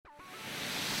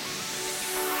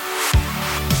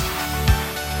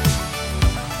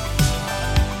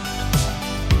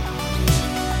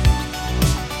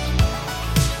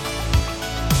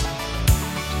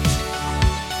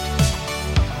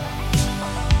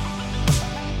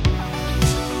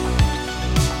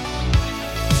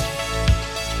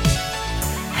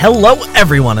Hello,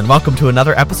 everyone, and welcome to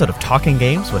another episode of Talking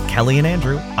Games with Kellie and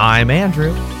Andrew. I'm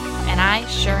Andrew. And I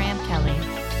sure am Kellie.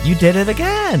 You did it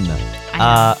again.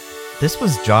 I know. This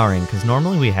was jarring because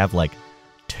normally we have like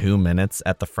 2 minutes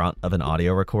at the front of an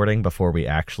audio recording before we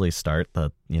actually start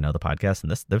the podcast,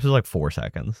 and this was like 4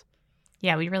 seconds.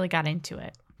 Yeah, we really got into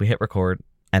it. We hit record,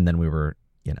 and then we were,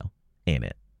 in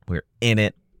it. We're in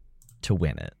it to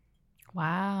win it.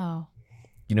 Wow.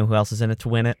 You know who else is in it to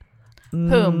win it?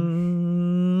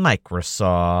 Whom?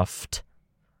 Microsoft.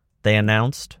 They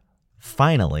announced,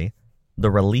 finally,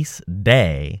 the release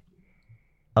day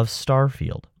of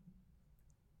Starfield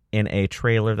in a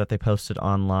trailer that they posted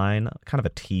online, kind of a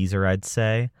teaser, I'd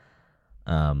say.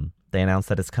 They announced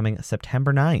that it's coming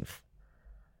September 9th.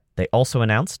 They also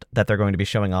announced that they're going to be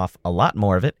showing off a lot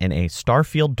more of it in a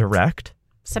Starfield Direct.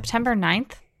 September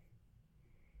 9th?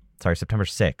 Sorry, September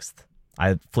 6th.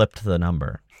 I flipped the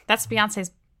number. That's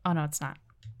Beyonce's... Oh, no, it's not.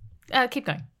 Keep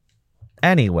going.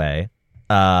 Anyway,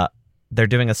 they're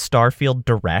doing a Starfield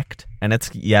Direct, and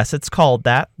it's called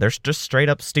that. They're just straight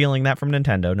up stealing that from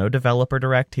Nintendo. No developer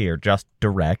direct here, just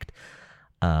direct.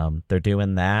 They're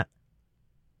doing that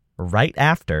right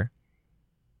after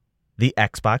the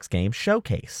Xbox Game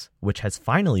Showcase, which has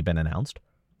finally been announced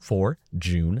for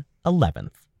June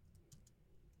 11th.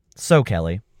 So,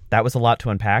 Kellie, that was a lot to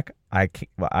unpack.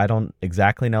 I don't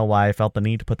exactly know why I felt the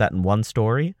need to put that in one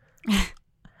story.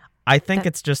 I think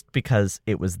it's just because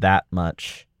it was that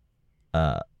much.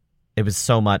 It was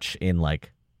so much in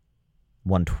like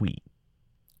one tweet.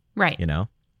 Right. You know?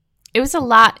 It was a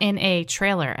lot in a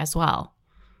trailer as well.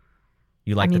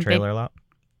 You like the trailer a lot?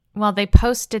 Well, they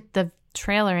posted the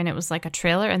trailer and it was like a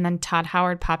trailer, and then Todd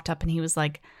Howard popped up and he was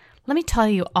like, let me tell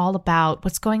you all about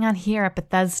what's going on here at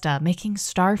Bethesda making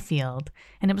Starfield.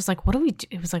 And it was like, what do we do?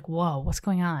 It was like, whoa, what's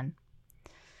going on?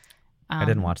 I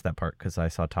didn't watch that part because I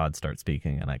saw Todd start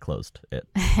speaking and I closed it.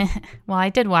 Well, I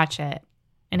did watch it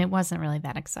and it wasn't really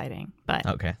that exciting, but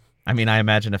okay. I mean, I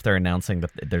imagine if they're announcing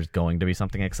that there's going to be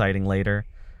something exciting later,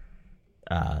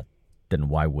 then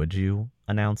why would you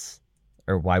announce,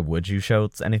 or why would you show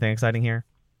anything exciting here?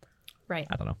 Right.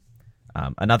 I don't know.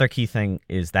 Another key thing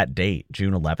is that date,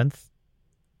 June 11th.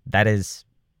 That is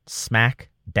smack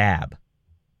dab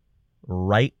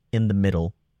right in the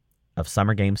middle of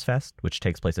Summer Games Fest, which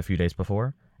takes place a few days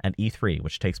before, and E3,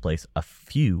 which takes place a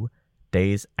few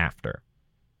days after.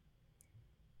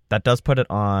 That does put it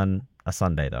on a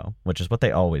Sunday, though, which is what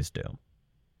they always do.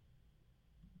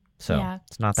 So yeah,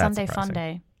 it's not that Sunday surprising.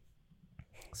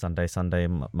 fun day. Sunday,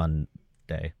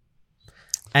 Monday.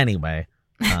 Anyway,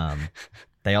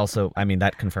 they also, I mean,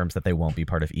 that confirms that they won't be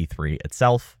part of E3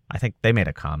 itself. I think they made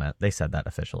a comment. They said that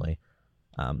officially,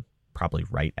 probably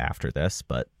right after this.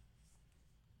 But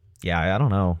yeah, I don't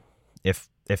know. If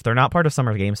they're not part of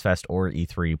Summer Games Fest or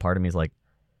E3, part of me is like,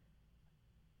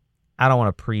 I don't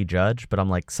want to prejudge, but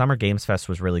I'm like, Summer Games Fest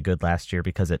was really good last year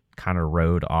because it kind of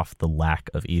rode off the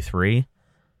lack of E3.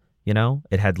 You know,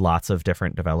 it had lots of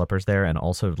different developers there, and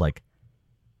also like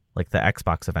the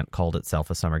Xbox event called itself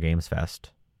a Summer Games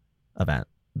Fest event.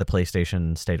 The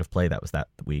PlayStation State of Play that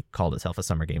week called itself a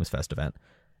Summer Games Fest event.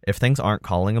 If things aren't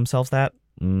calling themselves that,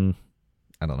 I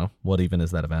don't know. What even is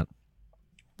that event?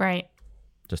 Right.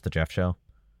 Just the Jeff show?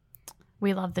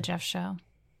 We love the Jeff show.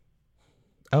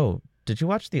 Oh, did you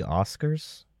watch the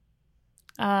Oscars?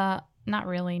 Not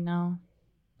really, no.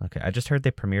 Okay, I just heard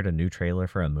they premiered a new trailer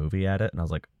for a movie at it, and I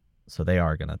was like, so they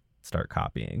are going to start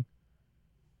copying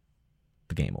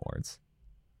the Game Awards.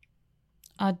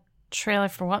 A trailer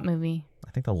for what movie?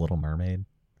 I think The Little Mermaid.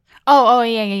 Oh,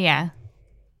 yeah.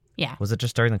 Yeah. Was it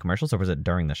just during the commercials, or was it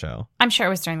during the show? I'm sure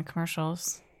it was during the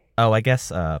commercials. Oh, I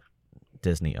guess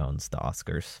Disney owns the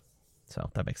Oscars, so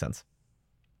that makes sense.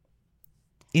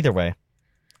 Either way,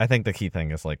 I think the key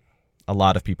thing is, like, a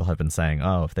lot of people have been saying,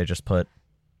 oh, if they just put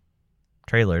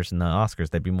trailers in the Oscars,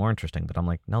 they'd be more interesting. But I'm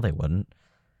like, no, they wouldn't,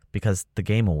 because the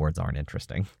Game Awards aren't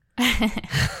interesting.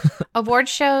 Award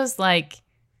shows, like,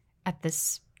 at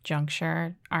this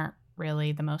juncture aren't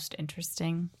really the most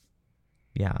interesting.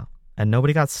 Yeah. And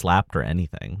nobody got slapped or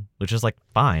anything, which is, like,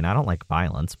 fine. I don't like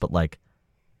violence, but, like,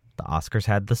 the Oscars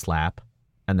had the slap,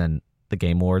 and then the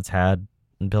Game Awards had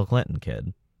Bill Clinton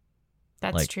kid.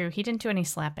 That's like, true. He didn't do any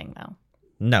slapping, though.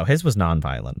 No, his was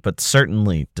nonviolent, but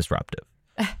certainly disruptive.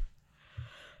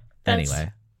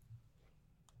 Anyway.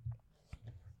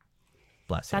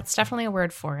 Bless you. That's definitely a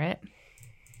word for it.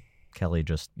 Kellie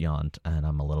just yawned, and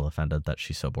I'm a little offended that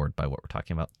she's so bored by what we're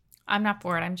talking about. I'm not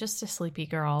bored. I'm just a sleepy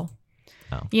girl.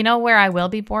 Oh. You know where I will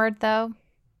be bored, though?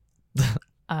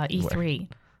 E3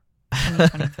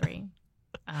 2023.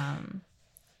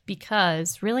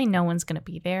 Because really no one's going to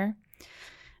be there.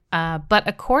 But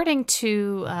according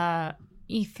to,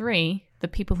 E3, the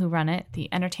people who run it, the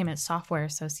Entertainment Software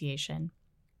Association,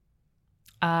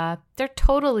 they're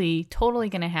totally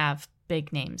going to have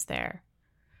big names there.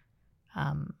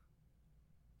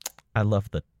 I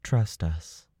love the trust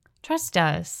us. Trust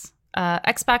us.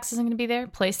 Xbox isn't going to be there.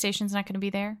 PlayStation's not going to be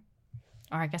there.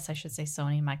 Or I guess I should say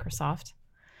Sony and Microsoft.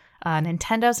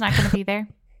 Nintendo's not going to be there.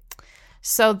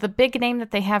 So the big name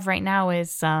that they have right now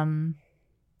is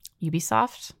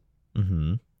Ubisoft.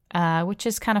 Mm-hmm. Which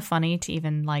is kind of funny to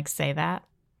even like say that.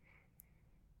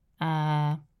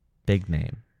 Big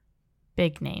name.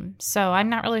 Big name. So I'm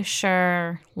not really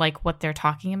sure like what they're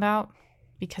talking about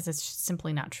because it's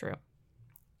simply not true.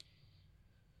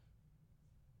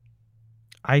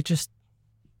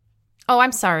 Oh,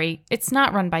 I'm sorry. It's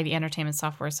not run by the Entertainment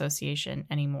Software Association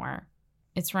anymore.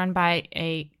 It's run by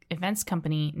a events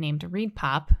company named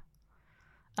ReedPop,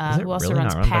 who also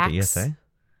runs PAX,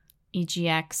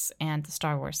 EGX, and the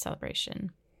Star Wars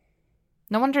Celebration.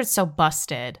 No wonder it's so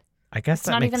busted. I guess it's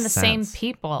not even the same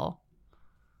people.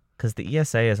 Because the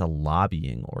ESA is a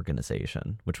lobbying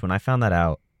organization, which when I found that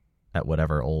out at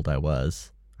whatever old I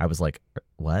was like,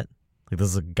 what? Like this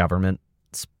is a government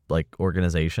like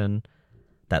organization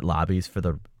that lobbies for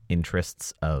the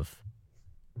interests of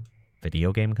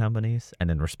video game companies, and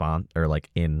in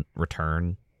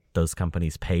return those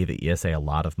companies pay the ESA a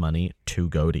lot of money to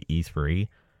go to E3.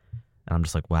 And I'm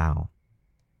just like, wow.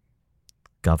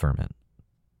 Government.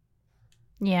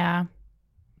 Yeah.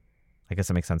 I guess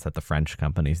it makes sense that the French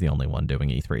company's the only one doing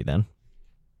E3 then.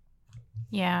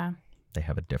 Yeah. They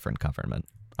have a different government,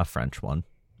 a French one.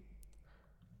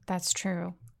 That's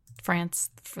true.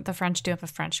 The French do have a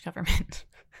French government.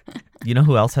 You know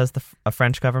who else has a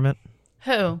French government?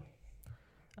 Who?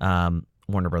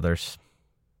 Warner Brothers.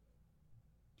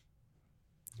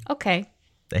 Okay.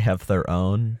 They have their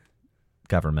own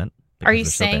government. Are you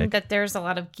saying that there's a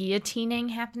lot of guillotining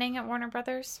happening at Warner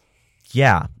Brothers?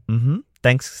 Yeah. Mm-hmm.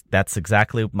 Thanks. That's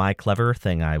exactly my clever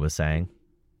thing I was saying.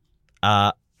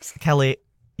 Kelly,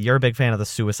 you're a big fan of the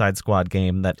Suicide Squad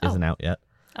game that isn't out yet.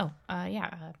 Oh, yeah.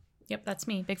 Yep, that's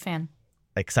me. Big fan.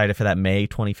 Excited for that May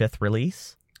 25th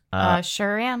release?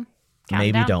 Sure am.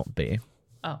 Maybe down. Don't be.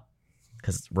 Oh.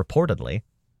 Because reportedly,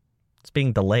 it's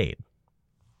being delayed.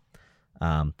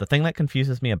 The thing that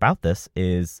confuses me about this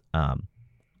is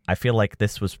I feel like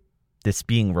this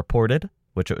being reported,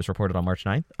 which it was reported on March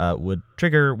 9th, would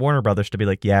trigger Warner Brothers to be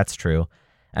like, yeah, it's true,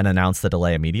 and announce the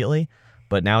delay immediately.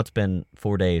 But now it's been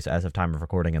 4 days as of time of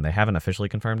recording, and they haven't officially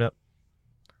confirmed it.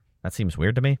 That seems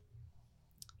weird to me.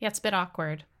 Yeah, it's a bit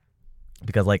awkward.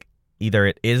 Because, like, either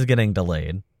it is getting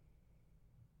delayed,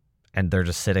 and they're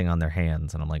just sitting on their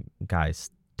hands, and I'm like, guys,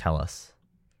 tell us.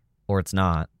 Or it's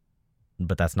not,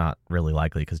 but that's not really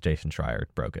likely because Jason Schreier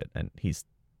broke it, and he's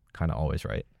kind of always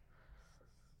right.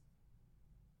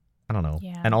 I don't know.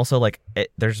 Yeah. And also, like,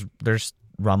 there's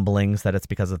rumblings that it's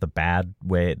because of the bad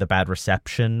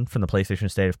reception from the PlayStation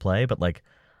State of Play, but, like,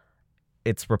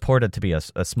 it's reported to be a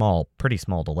pretty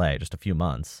small delay, just a few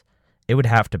months. It would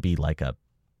have to be, like, a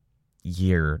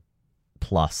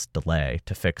year-plus delay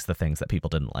to fix the things that people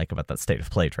didn't like about that State of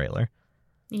Play trailer.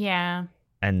 Yeah.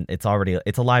 And it's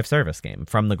a live service game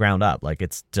from the ground up. Like,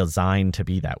 it's designed to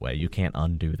be that way. You can't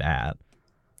undo that.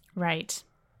 Right.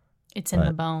 It's in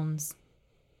the bones.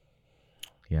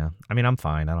 Yeah. I mean, I'm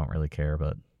fine. I don't really care,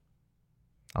 but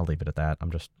I'll leave it at that. I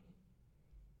don't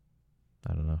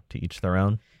know. To each their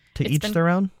own. Their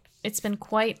own? It's been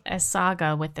quite a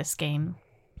saga with this game.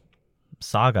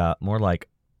 Saga? More like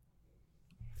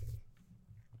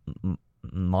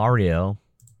Mario.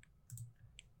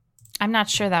 I'm not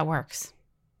sure that works.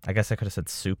 I guess I could have said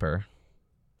super.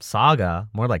 Saga?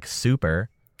 More like Super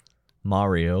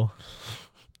Mario.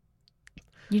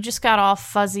 You just got all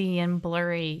fuzzy and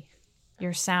blurry,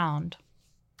 your sound.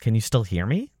 Can you still hear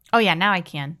me? Oh, yeah, now I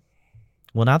can.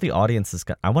 Well, now the audience is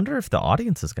I wonder if the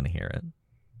audience is going to hear it.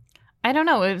 I don't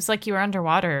know. It was like you were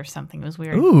underwater or something. It was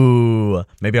weird. Ooh.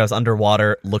 Maybe I was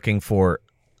underwater looking for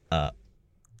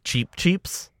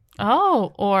cheaps.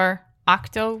 Oh, or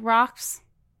Octo Rocks.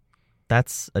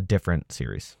 That's a different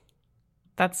series.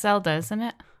 That's Zelda, isn't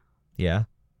it? Yeah.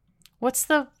 What's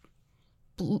the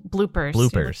bloopers?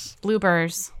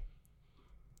 Bloopers.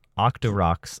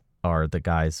 Octorocks are the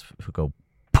guys who go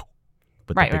with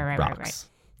the big rocks. Right.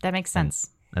 That makes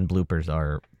sense. And bloopers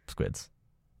are squids.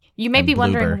 You may be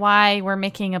wondering why we're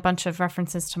making a bunch of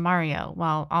references to Mario.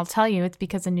 Well, I'll tell you, it's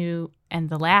because the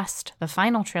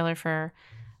final trailer for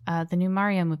the new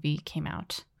Mario movie came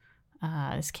out.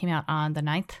 This came out on the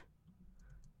 9th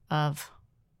of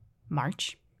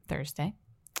March, Thursday.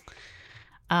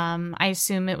 I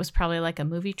assume it was probably like a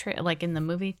movie like in the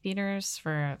movie theaters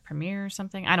for a premiere or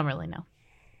something. I don't really know.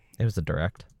 It was a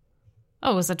direct.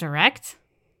 Oh, was it direct?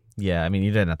 Yeah, I mean,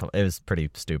 you didn't have to. It was pretty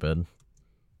stupid.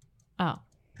 Oh.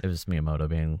 It was Miyamoto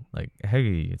being like,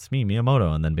 hey, it's me,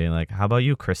 Miyamoto. And then being like, how about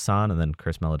you, Chris-san? And then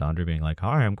Chris Melodondri being like,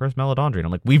 hi, I'm Chris Melodondri. And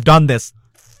I'm like, we've done this.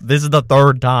 This is the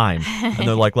third time. And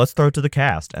they're like, let's throw it to the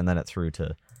cast. And then it threw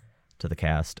to the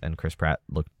cast. And Chris Pratt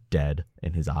looked dead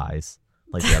in his eyes.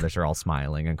 Like the others are all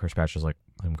smiling. And Chris Pratt's just like,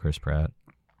 I'm Chris Pratt.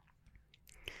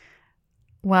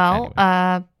 Well,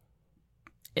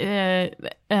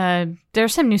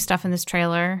 there's some new stuff in this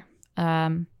trailer.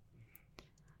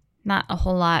 Not a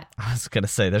whole lot. I was going to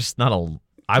say, there's not a...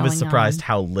 I was surprised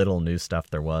how little new stuff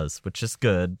there was, which is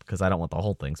good, because I don't want the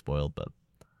whole thing spoiled, but...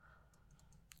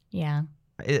 Yeah.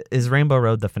 Is Rainbow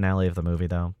Road the finale of the movie,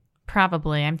 though?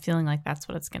 Probably. I'm feeling like that's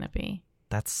what it's going to be.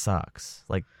 That sucks.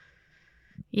 Like,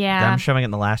 yeah. them showing it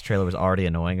in the last trailer was already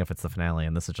annoying if it's the finale,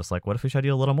 and this is just like, what if we showed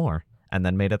you a little more? And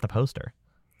then made it the poster.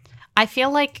 I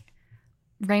feel like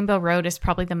Rainbow Road is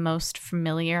probably the most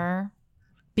familiar...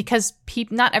 Because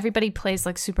not everybody plays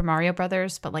like Super Mario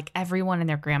Brothers, but like everyone and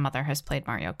their grandmother has played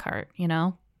Mario Kart, you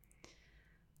know?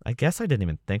 I guess I didn't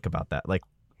even think about that. Like,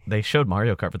 they showed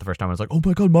Mario Kart for the first time. I was like, oh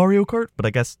my god, Mario Kart? But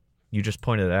I guess you just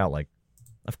pointed it out. Like,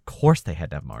 of course they had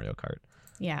to have Mario Kart.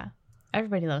 Yeah.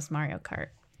 Everybody loves Mario Kart.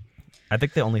 I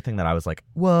think the only thing that I was like,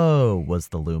 whoa, was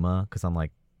the Luma. Because I'm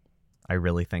like, I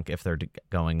really think if they're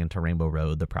going into Rainbow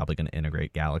Road, they're probably going to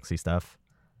integrate Galaxy stuff.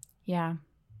 Yeah.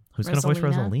 Who's going to voice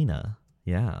Rosalina?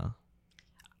 Yeah.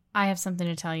 I have something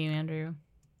to tell you, Andrew.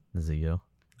 Is it you?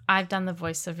 I've done the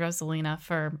voice of Rosalina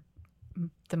for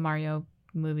the Mario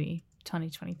movie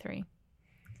 2023.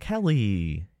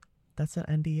 Kelly, that's an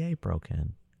NDA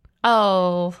broken.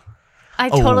 Oh, I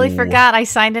totally forgot I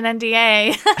signed an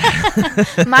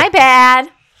NDA. My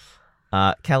bad.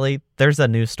 Kelly, there's a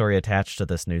news story attached to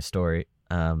this news story,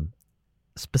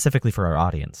 specifically for our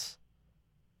audience.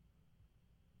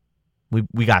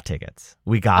 We got tickets.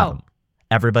 We got them.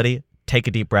 Everybody, take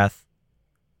a deep breath.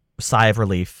 Sigh of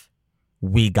relief.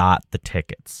 We got the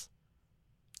tickets.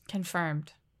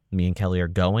 Confirmed. Me and Kelly are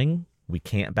going. We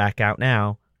can't back out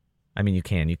now. I mean, you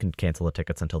can. You can cancel the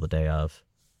tickets until the day of.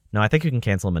 No, I think you can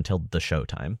cancel them until the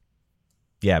showtime.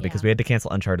 Yeah, because we had to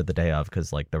cancel Uncharted the day of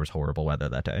because like there was horrible weather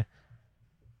that day.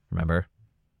 Remember?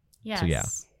 Yes. So yeah.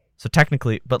 So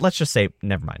technically, but let's just say,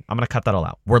 never mind. I'm going to cut that all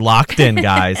out. We're locked in,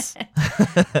 guys.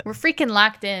 We're freaking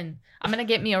locked in. I'm going to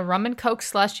get me a rum and Coke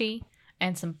slushie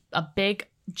and a big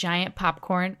giant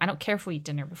popcorn. I don't care if we eat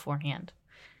dinner beforehand.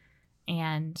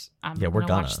 And I'm going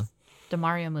to watch the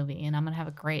Mario movie and I'm going to have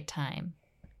a great time.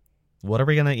 What are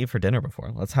we going to eat for dinner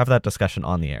before? Let's have that discussion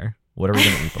on the air. What are we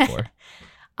going to eat before?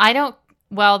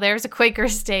 Well, there's a Quaker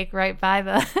steak right by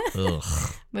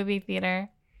the movie theater.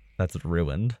 That's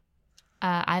ruined.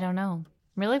 I don't know.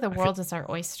 Really, the world is our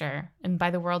oyster. And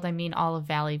by the world, I mean all of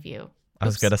Valley View. I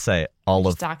was going to say all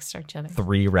of doxed each other.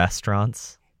 3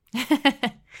 restaurants.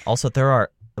 Also,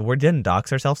 we didn't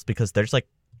dox ourselves because there's like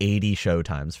 80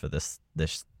 showtimes for this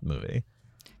movie.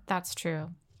 That's true.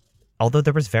 Although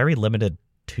there was very limited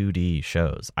 2D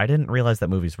shows. I didn't realize that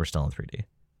movies were still in 3D.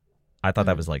 I thought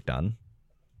that was like done.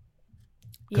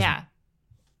 Yeah.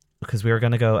 Because we were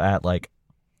going to go at like,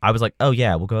 I was like, oh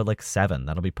yeah, we'll go at like 7.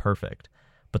 That'll be perfect.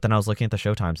 But then I was looking at the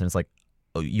showtimes and it's like,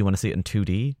 oh, you want to see it in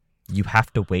 2D? You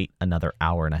have to wait another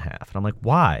hour and a half. And I'm like,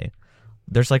 why?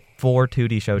 There's like 4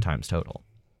 2D showtimes total.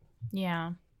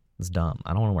 Yeah. It's dumb.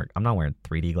 I'm not wearing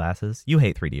 3D glasses. You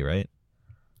hate 3D, right?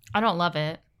 I don't love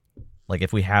it. Like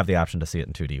if we have the option to see it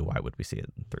in 2D, why would we see it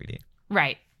in 3D?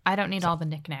 Right. I don't need all the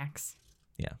knickknacks.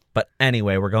 Yeah. But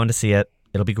anyway, we're going to see it.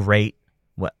 It'll be great.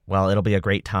 Well, it'll be a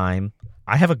great time.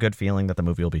 I have a good feeling that the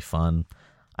movie will be fun.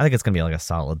 I think it's going to be like a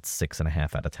solid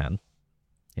 6.5 out of 10.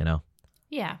 You know?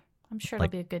 Yeah. I'm sure it'll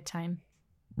be a good time.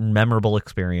 Memorable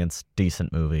experience,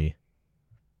 decent movie.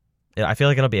 I feel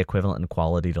like it'll be equivalent in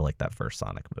quality to like that first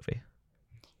Sonic movie.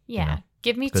 Yeah. You know?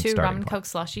 Give me good 2 rum and Coke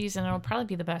slushies and it'll probably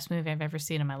be the best movie I've ever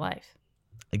seen in my life.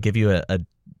 I give you a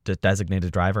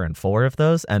designated driver and 4 of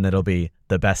those and it'll be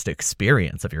the best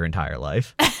experience of your entire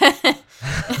life.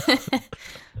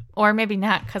 Or maybe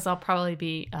not because I'll probably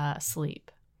be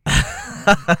asleep.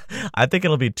 I think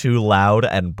it'll be too loud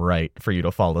and bright for you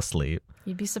to fall asleep.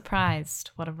 You'd be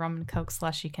surprised what a rum and Coke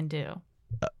slushie can do.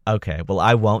 Okay, well,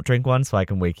 I won't drink one so I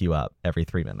can wake you up every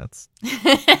 3 minutes.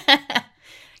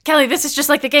 Kelly, this is just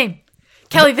like the game.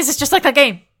 Kelly, this is just like the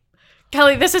game.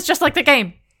 Kelly, this is just like the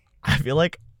game. I feel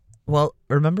like, well,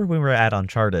 remember when we were at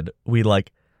Uncharted,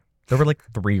 there were like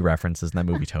 3 references in that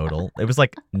movie total. It was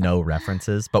like no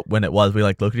references, but when it was, we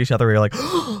like looked at each other, we were like,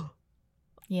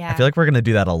 yeah. I feel like we're going to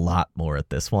do that a lot more at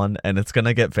this one, and it's going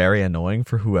to get very annoying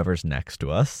for whoever's next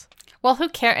to us. Well, who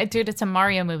cares? Dude, it's a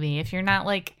Mario movie. If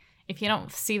if you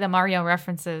don't see the Mario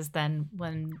references, then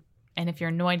and if you're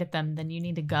annoyed at them, then you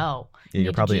need to go. Yeah,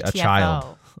 you're probably a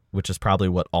child, which is probably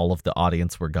what all of the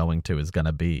audience we're going to is going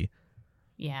to be.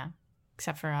 Yeah,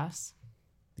 except for us.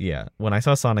 Yeah, when I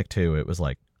saw Sonic 2, it was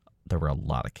like there were a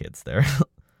lot of kids there.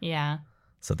 Yeah.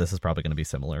 So this is probably going to be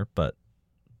similar, but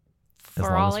For as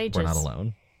long all as ages. we're not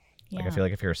alone. Yeah. Like I feel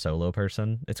like if you're a solo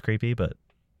person, it's creepy, but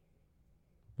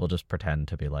we'll just pretend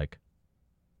to be like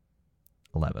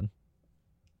 11.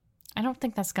 I don't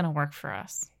think that's going to work for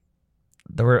us.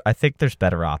 I think there's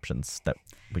better options that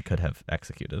we could have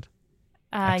executed.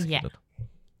 Yeah.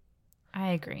 I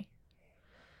agree.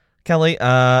 Kelly,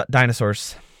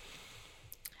 dinosaurs.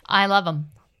 I love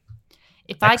them.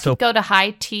 If I could go to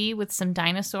high tea with some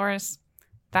dinosaurs,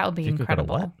 that would be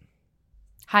incredible. What?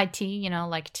 High tea,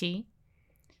 like tea.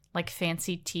 Like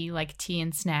fancy tea, like tea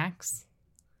and snacks.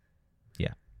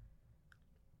 Yeah.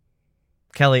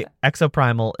 Kelly,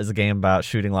 Exoprimal is a game about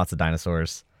shooting lots of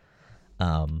dinosaurs.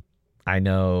 I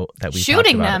know that we shooting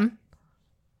talked about them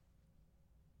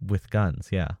with guns,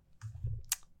 yeah.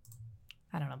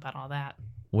 I don't know about all that.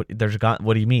 What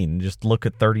do you mean? Just look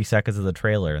at 30 seconds of the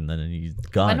trailer and then you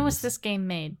guns. When was this game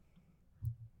made?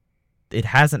 It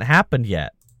hasn't happened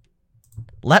yet.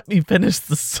 Let me finish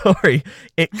the story.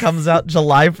 It comes out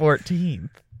July 14th.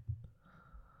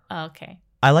 Okay.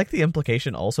 I like the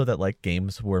implication also that like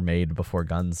games were made before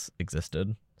guns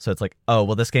existed. So it's like, oh,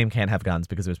 well, this game can't have guns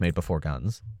because it was made before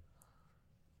guns.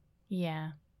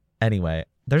 Yeah. Anyway,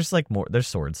 there's like more. There's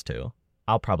swords too.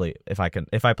 I'll probably if I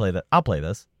play that, I'll play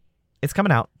this. It's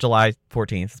coming out July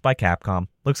 14th. It's by Capcom.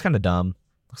 Looks kind of dumb.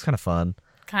 Looks kind of fun.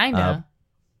 Kinda.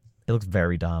 It looks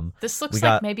very dumb. This looks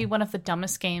like maybe one of the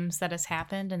dumbest games that has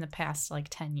happened in the past like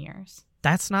 10 years.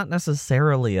 That's not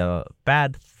necessarily a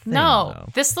bad thing. No, though.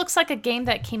 This looks like a game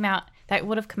that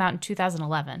would have come out in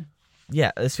 2011.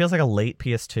 Yeah, this feels like a late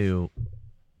PS2,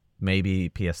 maybe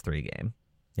PS3 game,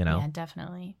 Yeah,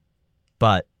 definitely.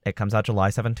 But it comes out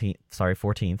July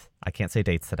 14th. I can't say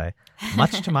dates today.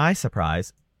 Much to my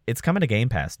surprise, it's coming to Game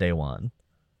Pass day one.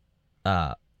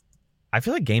 I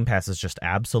feel like Game Pass is just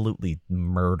absolutely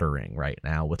murdering right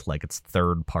now with like its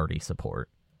third-party support.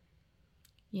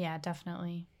 Yeah,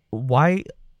 definitely. Why?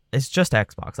 It's just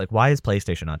Xbox. Like, why is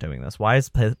PlayStation not doing this? Why is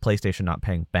PlayStation not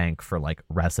paying bank for like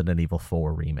Resident Evil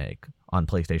 4 remake on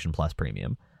PlayStation Plus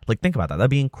Premium? Like, think about that.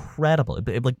 That'd be incredible.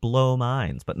 It'd like blow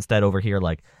minds. But instead, over here,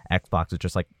 like Xbox is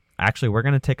just like, actually, we're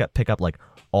gonna pick up like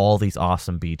all these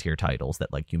awesome B tier titles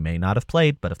that like you may not have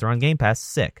played, but if they're on Game Pass,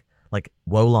 sick. Like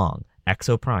Wolong,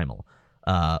 Exoprimal,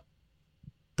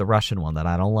 the Russian one that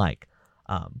I don't like.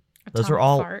 Those are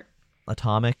all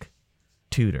Atomic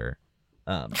Tutor.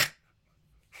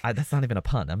 That's not even a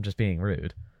pun. I'm just being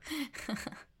rude.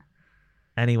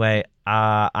 Anyway,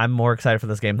 I'm more excited for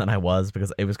this game than I was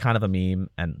because it was kind of a meme,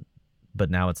 but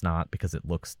now it's not because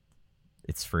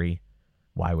it's free.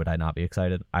 Why would I not be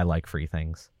excited? I like free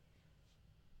things.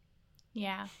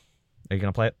 Yeah. Are you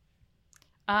gonna play it?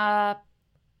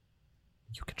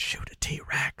 You can shoot a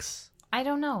T-Rex. I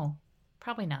don't know.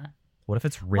 Probably not. What if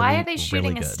it's really? Why are they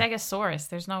shooting really a Stegosaurus?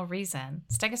 There's no reason.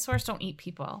 Stegosaurus don't eat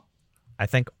people. I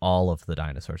think all of the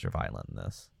dinosaurs are violent in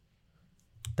this.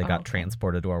 They got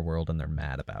transported to our world and they're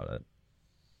mad about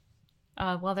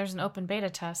it. Well, there's an open beta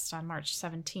test on March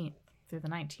 17th through the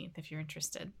 19th if you're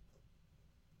interested.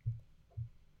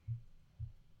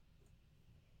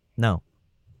 No.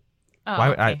 Oh, Why?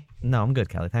 okay. No, I'm good,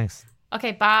 Kelly. Thanks.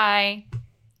 Okay, bye.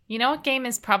 You know what game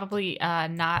is probably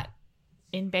not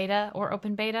in beta or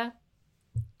open beta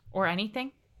or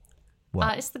anything?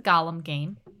 What? It's the Gollum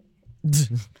game.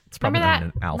 It's probably not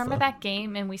an alpha. Remember that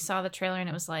game? And we saw the trailer, and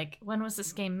it was like, "When was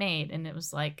this game made?" And it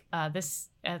was like, "This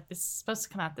is supposed to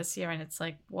come out this year." And it's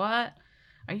like, "What?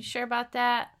 Are you sure about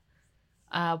that?"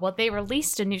 Well, they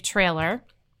released a new trailer.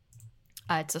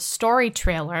 It's a story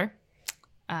trailer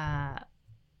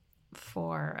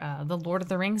for the Lord of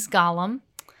the Rings Gollum.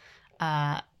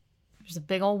 There's a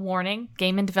big old warning: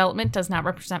 game in development does not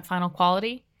represent final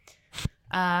quality.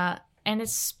 And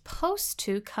it's supposed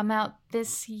to come out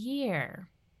this year,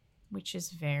 which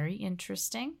is very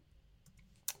interesting.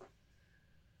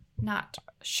 Not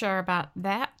sure about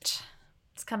that.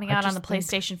 It's coming out on the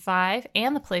PlayStation 5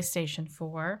 and the PlayStation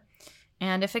 4.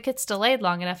 And if it gets delayed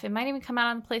long enough, it might even come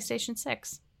out on the PlayStation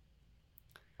 6.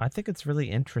 I think it's really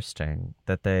interesting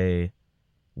that they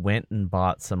went and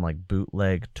bought some like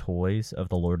bootleg toys of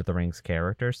the Lord of the Rings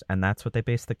characters, and that's what they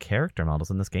based the character models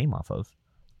in this game off of.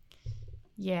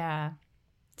 Yeah.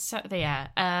 So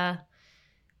yeah.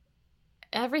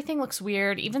 Everything looks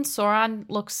weird. Even Sauron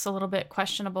looks a little bit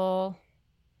questionable.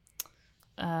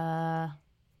 The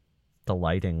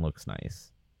lighting looks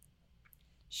nice.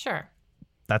 Sure.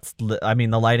 I mean,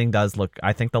 the lighting does look.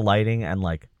 I think the lighting and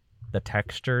like the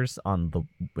textures on the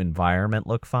environment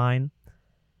look fine.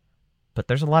 But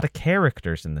there's a lot of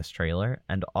characters in this trailer,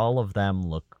 and all of them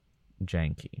look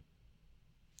janky.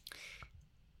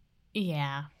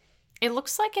 Yeah. It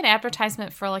looks like an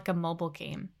advertisement for like a mobile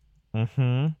game.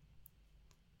 Mm-hmm.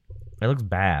 It looks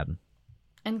bad.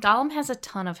 And Gollum has a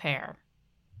ton of hair.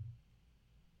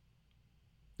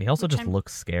 He also just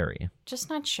looks scary. Just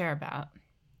not sure about.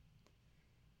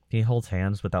 He holds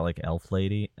hands with that like elf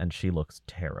lady, and she looks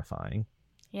terrifying.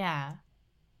 Yeah.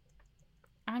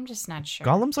 I'm just not sure.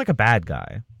 Gollum's like a bad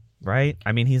guy, right?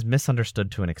 I mean, he's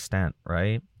misunderstood to an extent,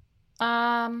 right?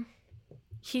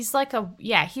 He's like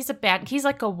he's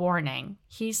like a warning.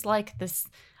 He's like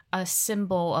a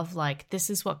symbol of like, this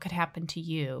is what could happen to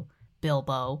you,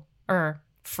 Bilbo, or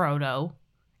Frodo.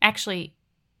 Actually,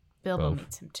 Bilbo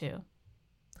meets him too.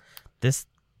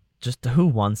 Who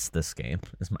wants this game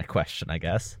is my question, I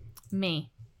guess.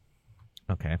 Me.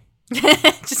 Okay.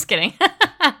 Just kidding.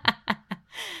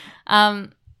 I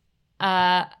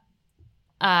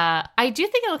do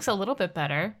think it looks a little bit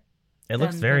better. It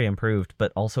looks very improved,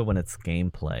 but also when it's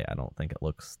gameplay, I don't think it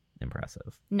looks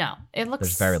impressive. No, it looks...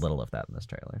 There's very little of that in this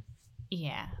trailer.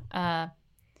 Yeah.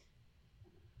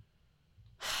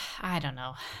 I don't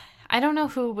know. I don't know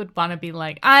who would want to be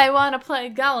like, I want to play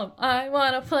Gollum. I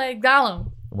want to play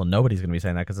Gollum. Well, nobody's going to be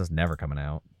saying that because it's never coming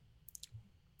out.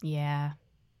 Yeah.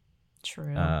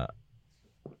 True.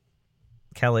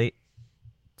 Kelly,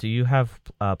 do you have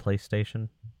a PlayStation?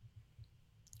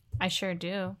 I sure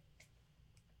do.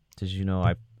 Did you know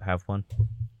I have one?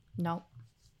 Nope.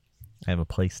 I have a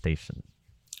PlayStation.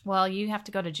 Well, you have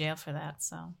to go to jail for that,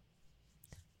 so.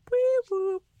 Wee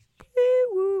whoop, wee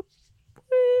whoop,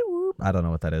 wee whoop. I don't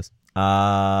know what that is.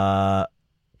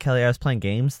 Kelly, I was playing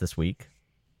games this week.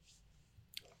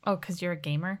 Oh, because you're a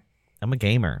gamer? I'm a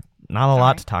gamer. Not a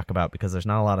lot to talk about because there's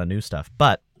not a lot of new stuff,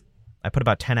 but I put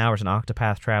about 10 hours in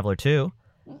Octopath Traveler 2.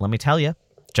 Let me tell you,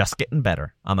 just getting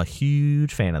better. I'm a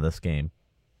huge fan of this game.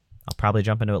 I'll probably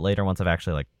jump into it later once I've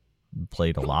actually like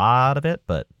played a lot of it,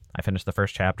 but I finished the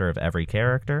first chapter of every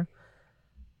character.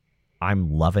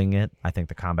 I'm loving it. I think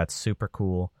the combat's super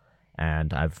cool,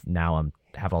 and have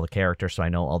all the characters, so I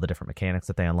know all the different mechanics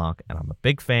that they unlock, and I'm a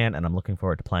big fan, and I'm looking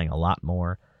forward to playing a lot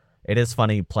more. It is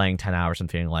funny playing 10 hours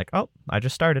and feeling like, oh, I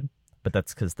just started. But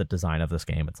that's because the design of this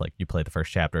game, it's like you play the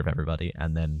first chapter of everybody,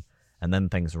 and then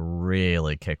things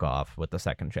really kick off with the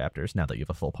second chapters now that you have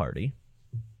a full party.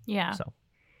 Yeah. So,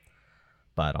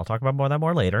 but I'll talk about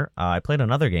more later. I played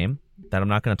another game that I'm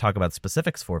not going to talk about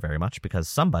specifics for very much because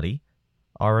somebody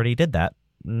already did that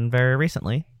very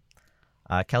recently.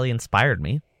 Kelly inspired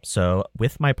me. So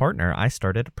with my partner, I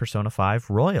started Persona 5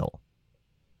 Royal.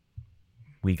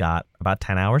 We got about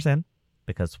 10 hours in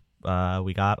because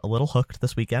we got a little hooked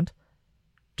this weekend.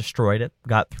 Destroyed it.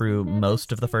 Got through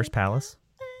most of the first palace.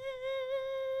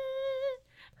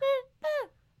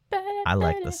 I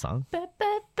like this song.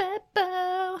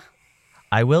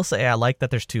 I will say I like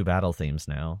that there's 2 battle themes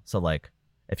now. So like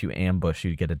if you ambush,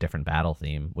 you get a different battle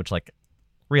theme, which like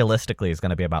realistically is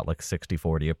going to be about like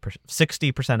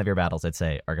 60% of your battles, I'd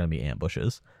say, are going to be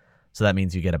ambushes. So that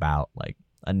means you get about like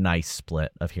a nice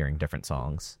split of hearing different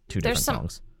songs, 2 different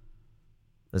songs.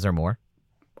 Is there more?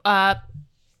 We'll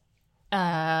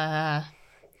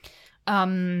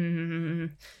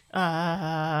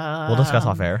discuss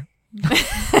off air.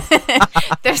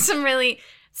 There's some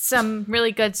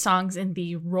really good songs in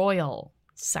the royal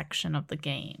section of the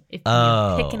game. If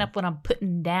you're picking up what I'm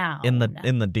putting down in the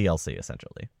DLC,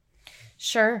 essentially.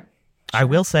 Sure. I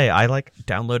will say I like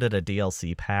downloaded a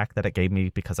DLC pack that it gave me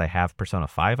because I have Persona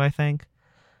 5, I think.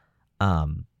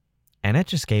 And it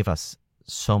just gave us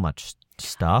so much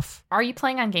stuff. Are you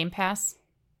playing on Game Pass?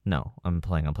 No, I'm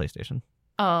playing on PlayStation.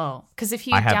 Oh, because if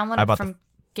you download it from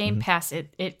Game Pass,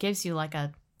 it gives you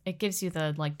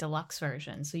the like deluxe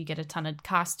version, so you get a ton of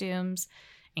costumes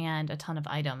and a ton of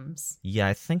items. Yeah,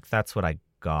 I think that's what I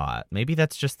got. Maybe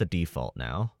that's just the default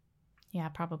now. Yeah,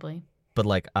 probably. But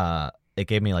like, it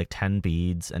gave me like 10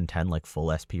 beads and 10 like full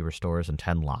SP restores and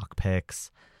 10 lock picks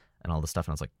and all this stuff,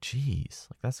 and I was like, geez,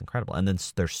 like that's incredible. And then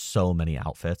there's so many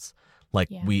outfits. Like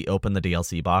we opened the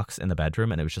DLC box in the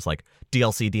bedroom, and it was just like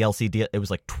DLC. It was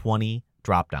like 20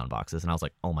 drop-down boxes, and I was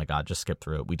like, oh my god, just skip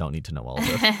through it. We don't need to know all of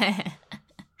this.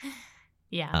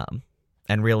 Yeah.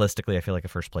 And realistically, I feel like a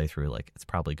first playthrough, like it's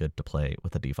probably good to play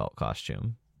with a default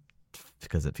costume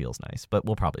because it feels nice. But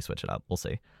we'll probably switch it up. We'll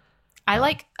see. I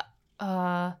like.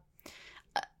 Well,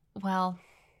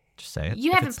 just say it.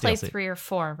 You haven't played DLC. 3 or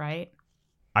 4, right?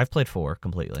 I've played 4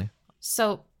 completely.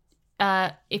 So,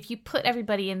 if you put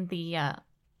everybody in the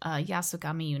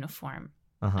Yasogami uniform,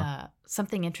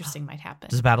 something interesting might happen.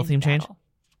 Does the battle theme change? battle.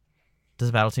 Does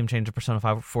the battle theme change to Persona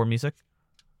 5 4 music?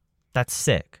 That's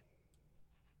sick.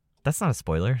 That's not a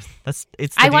spoiler. It's the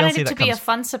I DLC wanted it to that be a comes...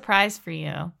 fun surprise for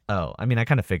you. Oh, I mean, I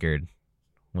kind of figured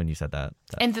when you said that.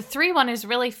 And the 3 one is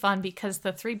really fun because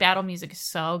the 3 battle music is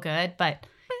so good, but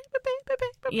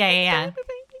yeah.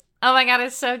 Oh my god,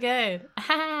 it's so good.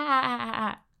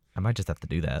 I might just have to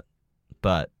do that.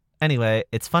 But anyway,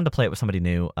 it's fun to play it with somebody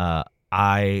new.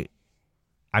 I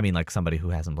mean, like somebody who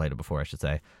hasn't played it before, I should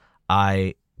say.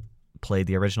 I played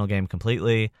the original game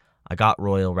completely. I got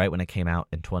Royal right when it came out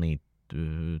in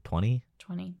 2020.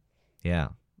 Yeah.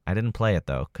 I didn't play it,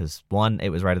 though, because 1, it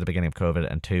was right at the beginning of COVID,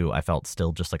 and 2, I felt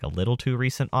still just like a little too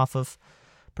recent off of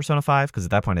Persona 5, because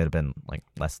at that point it had been like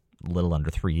little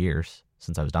under 3 years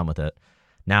since I was done with it.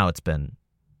 Now it's been,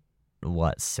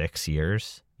 6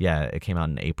 years? Yeah, it came out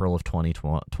in April of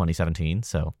 2017,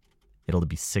 so it'll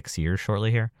be 6 years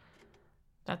shortly here.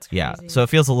 That's crazy. Yeah, so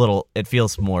it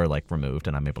feels more like removed,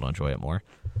 and I'm able to enjoy it more.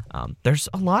 There's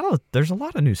a lot of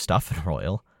new stuff in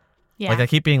Royal. Yeah. Like I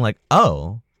keep being like,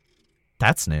 oh,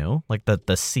 that's new. Like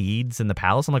the seeds in the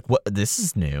palace, I'm like, what? This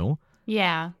is new.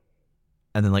 Yeah.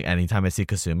 And then like anytime I see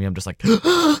Kasumi, I'm just like,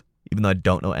 even though I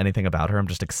don't know anything about her, I'm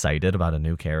just excited about a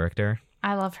new character.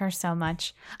 I love her so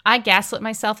much. I gaslit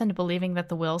myself into believing that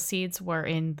the will seeds were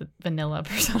in the vanilla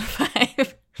Persona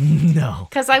 5. No.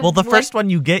 Well, the first one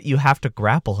you get, you have to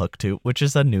grapple hook to, which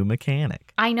is a new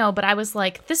mechanic. I know, but I was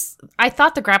like, I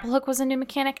thought the grapple hook was a new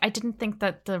mechanic. I didn't think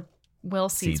that the will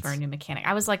seeds were a new mechanic.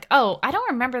 I was like, oh, I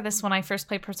don't remember this when I first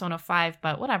played Persona 5,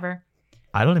 but whatever.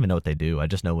 I don't even know what they do. I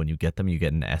just know when you get them, you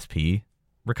get an SP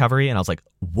recovery, and I was like,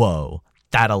 whoa,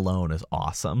 that alone is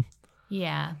awesome.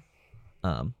 Yeah.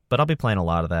 But I'll be playing a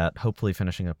lot of that, hopefully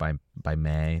finishing it by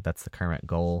May. That's the current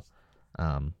goal.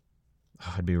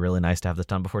 It'd be really nice to have this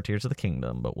done before Tears of the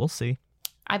Kingdom, but we'll see.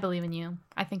 I believe in you.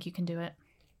 I think you can do it.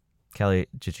 Kelly,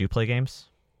 did you play games?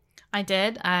 I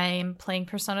did. I'm playing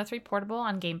Persona 3 Portable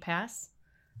on Game Pass.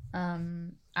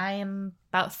 I am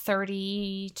about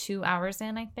 32 hours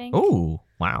in, I think. Ooh,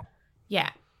 wow.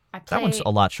 Yeah. That one's a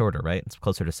lot shorter, right? It's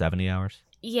closer to 70 hours.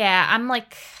 Yeah,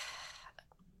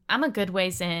 I'm a good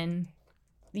ways in.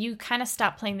 You kind of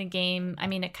stop playing the game. I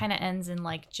mean, it kind of ends in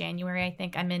like January, I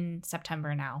think. I'm in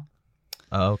September now.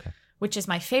 Oh, okay. Which is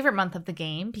my favorite month of the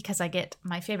game because I get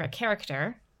my favorite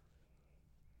character.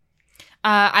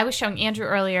 I was showing Andrew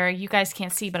earlier. You guys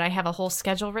can't see, but I have a whole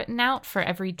schedule written out for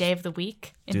every day of the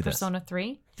week in Persona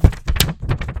 3.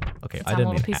 Okay, it's on a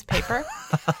little piece of paper.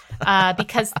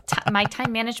 Because my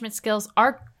time management skills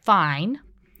are fine.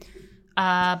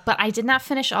 But I did not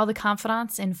finish all the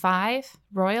confidants in 5,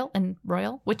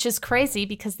 Royal, which is crazy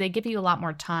because they give you a lot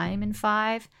more time in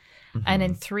 5. Mm-hmm. And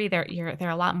in 3, they're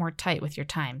a lot more tight with your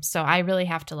time. So I really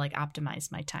have to like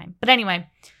optimize my time. But anyway,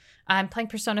 I'm playing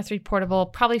Persona 3 Portable.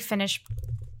 Probably finish.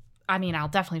 I mean, I'll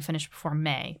definitely finish before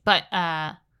May. But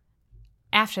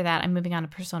after that, I'm moving on to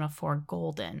Persona 4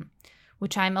 Golden,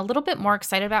 which I'm a little bit more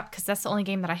excited about because that's the only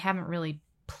game that I haven't really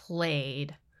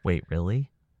played. Wait, really?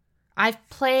 I've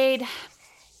played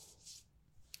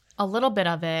a little bit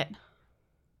of it.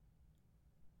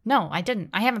 No, I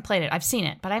didn't. I haven't played it. I've seen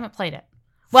it, but I haven't played it.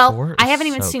 Well, I haven't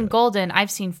even seen Golden. I've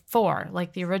seen 4,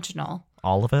 like the original.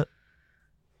 All of it?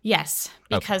 Yes,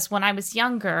 because when I was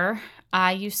younger,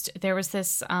 there was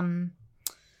this I'm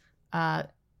kind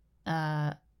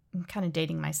of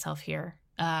dating myself here.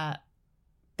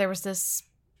 There was this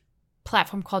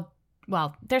platform called,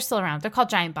 well, they're still around. They're called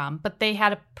Giant Bomb, but they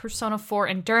had a Persona 4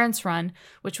 endurance run,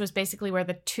 which was basically where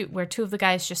two of the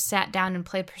guys just sat down and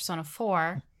played Persona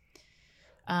 4.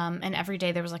 And every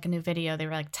day there was like a new video. They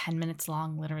were like 10 minutes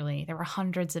long, literally. There were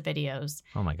hundreds of videos.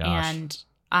 Oh my gosh. And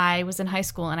I was in high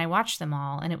school and I watched them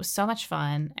all and it was so much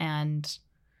fun. And,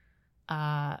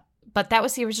 but that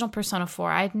was the original Persona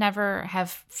 4. I'd never have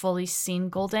fully seen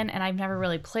Golden and I've never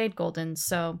really played Golden.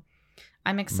 So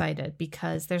I'm excited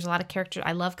because there's a lot of characters.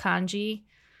 I love Kanji.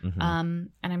 Mm-hmm. And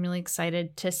I'm really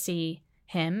excited to see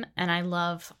him. And I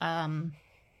love,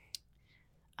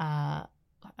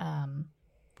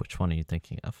 which one are you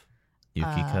thinking of?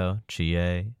 Yukiko, Chie?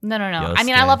 No. Yosuke? I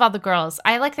mean, I love all the girls.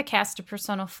 I like the cast of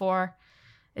Persona 4.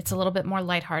 It's a little bit more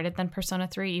lighthearted than Persona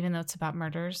 3, even though it's about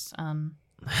murders.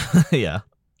 Yeah.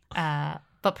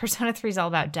 But Persona 3 is all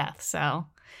about death. So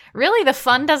really the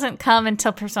fun doesn't come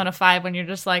until Persona 5 when you're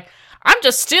just like, I'm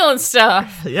just stealing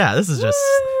stuff. Yeah, this is just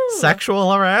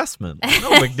sexual harassment.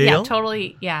 No big deal. Yeah,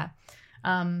 totally. Yeah.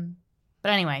 But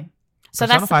anyway. So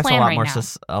Persona that's the plan right now.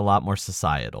 A lot more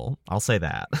societal. I'll say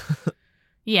that.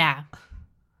 Yeah.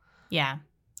 Yeah.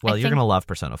 Well, you're going to love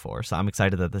Persona 4, so I'm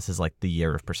excited that this is like the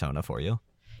year of Persona for you.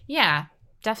 Yeah,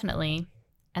 definitely.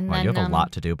 And Wow, then you have a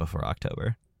lot to do before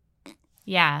October.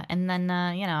 Yeah, and then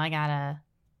I got a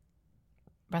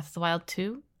Breath of the Wild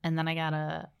 2, and then I got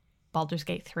a Baldur's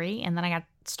Gate 3, and then I got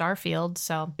Starfield.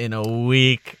 So in a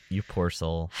week, you poor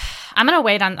soul. I'm gonna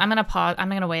wait on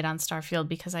Starfield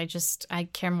because I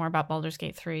care more about Baldur's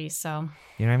Gate 3. So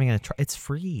You're not even gonna try. It's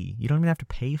free. You don't even have to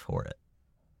pay for it.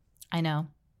 I know.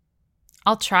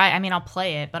 I'll try. I mean, I'll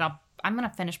play it, but I'm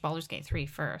gonna finish Baldur's Gate 3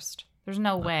 first. There's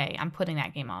no way I'm putting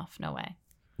that game off. No way.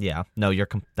 Yeah, no,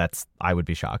 I would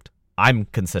be shocked. I'm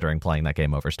considering playing that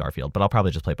game over Starfield, but I'll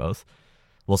probably just play both.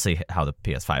 We'll see how the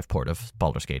PS5 port of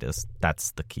Baldur's Gate is.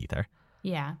 That's the key there.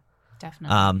 Yeah,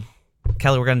 definitely.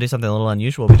 Kelly, we're going to do something a little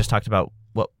unusual. We just talked about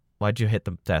why'd you hit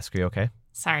the desk? Are you okay?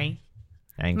 Sorry.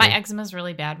 Angry? My eczema is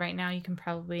really bad right now. You can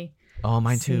probably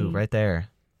mine see. too, right there.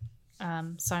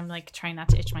 So I'm like trying not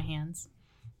to itch my hands.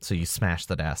 So you smash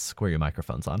the desk where your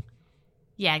microphone's on.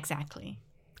 Yeah, exactly.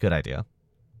 Good idea.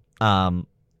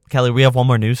 Kelly, we have one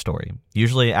more news story.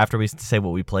 Usually after we say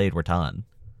what we played, we're done.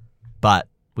 But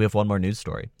we have one more news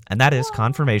story. And that is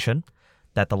confirmation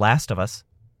that The Last of Us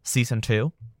Season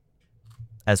 2,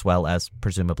 as well as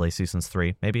presumably Seasons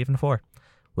 3, maybe even 4,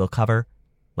 will cover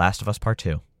Last of Us Part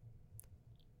 2.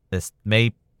 This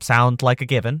may sound like a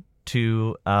given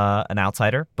to an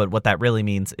outsider, but what that really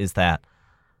means is that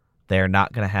they're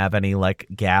not going to have any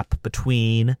gap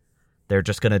between. They're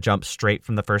just going to jump straight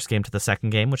from the first game to the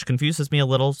second game, which confuses me a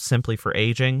little simply for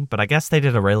aging. But I guess they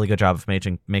did a really good job of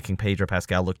making Pedro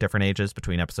Pascal look different ages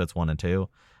between episodes 1 and 2.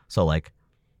 So, I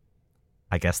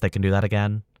guess they can do that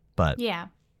again. But yeah,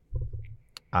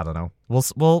 I don't know.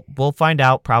 We'll find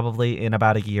out probably in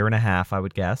about a year and a half, I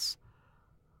would guess.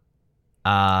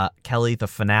 Kelly, the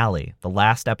finale, the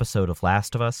last episode of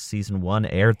Last of Us Season 1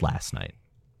 aired last night.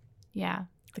 Yeah,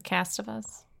 The Cast of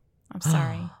Us. I'm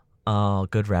sorry. Oh,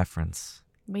 good reference.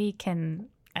 We can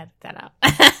edit that out.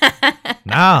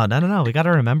 No. We got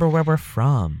to remember where we're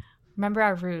from. Remember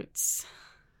our roots.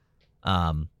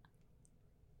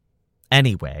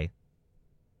 Anyway,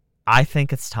 I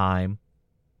think it's time.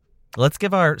 Let's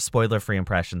give our spoiler-free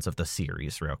impressions of the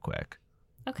series real quick.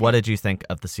 Okay. What did you think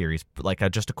of the series?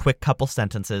 Just a quick couple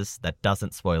sentences that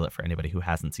doesn't spoil it for anybody who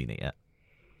hasn't seen it yet.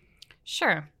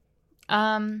 Sure.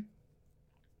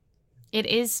 It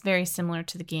is very similar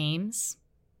to the games.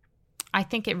 I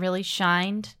think it really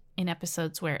shined in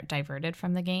episodes where it diverted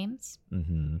from the games.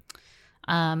 Mm-hmm.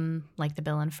 Like the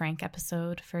Bill and Frank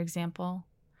episode, for example.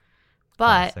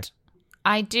 But Classic.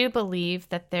 I do believe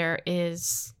that there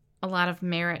is a lot of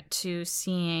merit to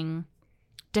seeing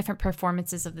different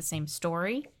performances of the same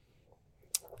story.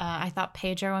 I thought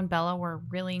Pedro and Bella were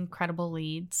really incredible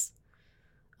leads.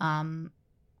 I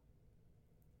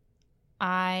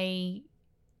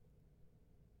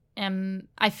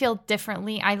feel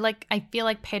differently. I feel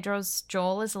like Pedro's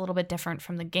Joel is a little bit different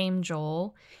from the game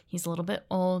Joel. He's a little bit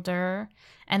older.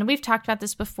 And we've talked about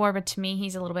this before, but to me,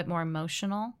 he's a little bit more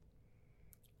emotional.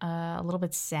 A little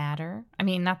bit sadder. I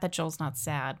mean, not that Joel's not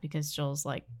sad, because Joel's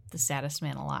the saddest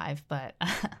man alive, but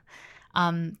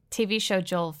TV show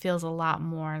Joel feels a lot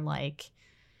more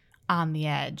on the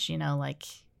edge,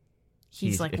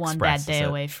 he's one bad day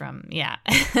away from,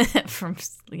 from,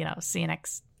 seeing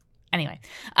Anyway,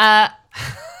 I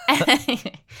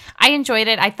enjoyed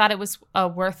it. I thought it was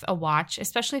worth a watch,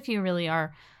 especially if you really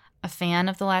are a fan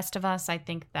of The Last of Us. I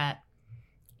think that,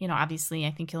 obviously,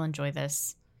 I think you'll enjoy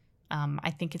this.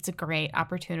 I think it's a great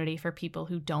opportunity for people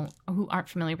who aren't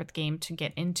familiar with the game to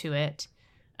get into it.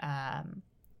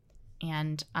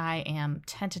 And I am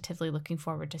tentatively looking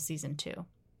forward to season 2.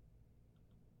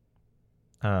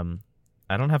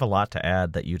 I don't have a lot to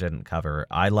add that you didn't cover.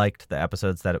 I liked the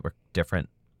episodes that were different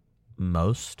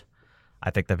most. I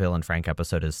think the Bill and Frank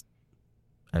episode is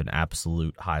an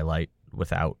absolute highlight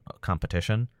without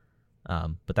competition.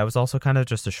 But that was also kind of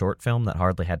just a short film that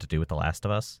hardly had to do with The Last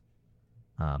of Us.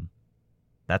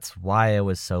 That's why I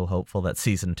was so hopeful that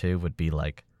season 2 would be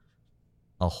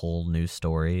a whole new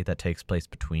story that takes place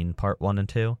between part 1 and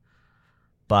 2.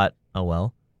 But, oh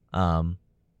well.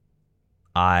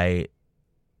 I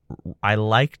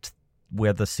liked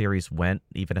where the series went,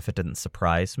 even if it didn't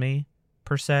surprise me,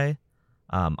 per se.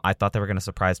 I thought they were going to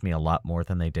surprise me a lot more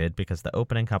than they did, because the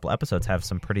opening couple episodes have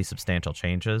some pretty substantial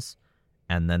changes,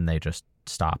 and then they just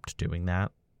stopped doing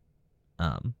that.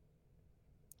 The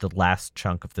last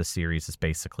chunk of the series is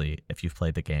basically, if you've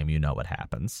played the game, you know what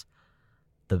happens.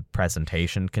 The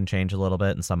presentation can change a little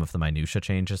bit, and some of the minutia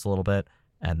changes a little bit,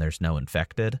 and there's no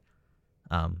infected.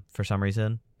 For some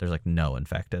reason, there's no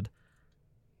infected.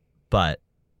 But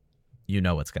you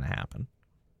know what's going to happen.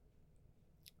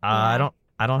 Yeah.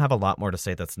 I don't have a lot more to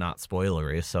say that's not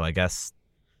spoilery, so I guess,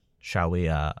 shall we, do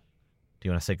you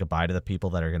want to say goodbye to the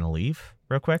people that are going to leave?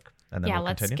 real quick, and then Yeah, we'll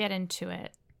let's continue. get into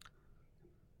it.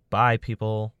 Bye,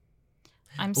 people.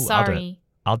 I'm Ooh, sorry.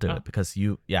 I'll do it because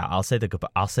you. Yeah, I'll say the goodbye.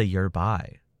 I'll say your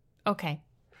bye. Okay.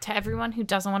 To everyone who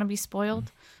doesn't want to be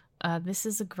spoiled, this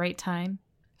is a great time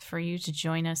for you to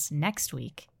join us next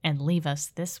week and leave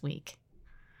us this week.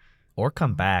 Or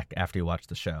come back after you watch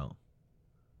the show.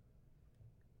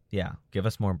 Yeah, give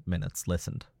us more minutes.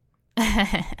 Listened.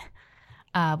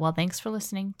 Well, thanks for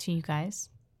listening to you guys.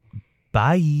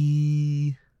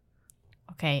 Bye.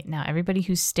 Okay, now everybody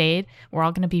who stayed, we're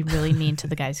all going to be really mean to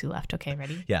the guys who left. Okay,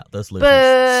 ready? Yeah, those losers.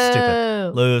 Boo!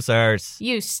 Stupid losers.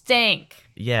 You stink.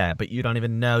 Yeah, but you don't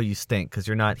even know you stink because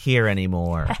you're not here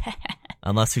anymore.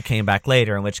 Unless you came back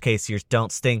later, in which case you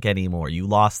don't stink anymore. You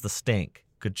lost the stink.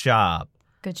 Good job.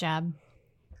 Good job.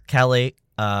 Kelly,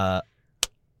 let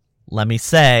me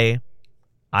say,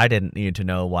 I didn't need to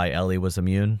know why Ellie was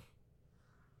immune.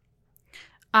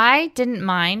 I didn't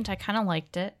mind. I kind of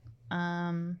liked it.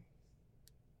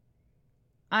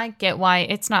 I get why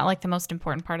it's not like the most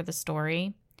important part of the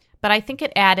story, but I think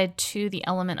it added to the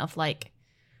element of like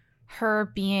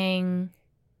her being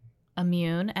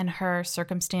immune and her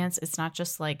circumstance. It's not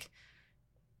just like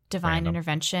divine Random.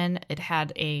 intervention. It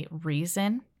had a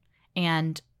reason,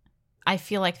 and I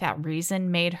feel like that reason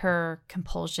made her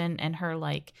compulsion and her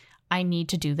like, I need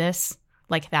to do this,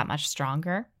 like that much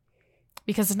stronger.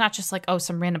 Because it's not just like, oh,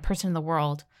 some random person in the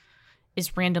world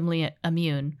is randomly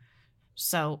immune.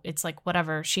 So it's like,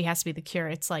 whatever, she has to be the cure.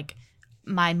 It's like,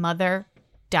 my mother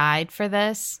died for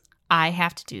this. I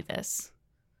have to do this.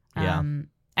 Yeah.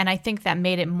 And I think that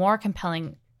made it more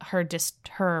compelling, her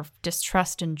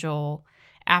distrust in Joel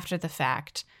after the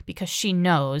fact, because she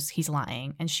knows he's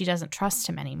lying and she doesn't trust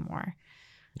him anymore.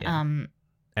 Yeah.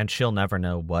 And she'll never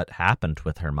know what happened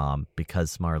with her mom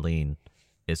because Marlene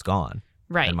is gone.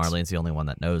 Right. And Marlene's the only one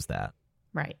that knows that.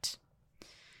 Right.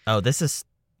 Oh, this is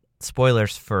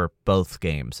spoilers for both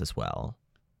games as well.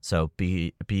 So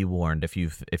be warned if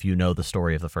you know the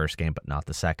story of the first game but not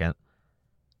the second.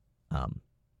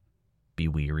 Be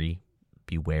wary.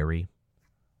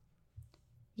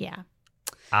 Yeah.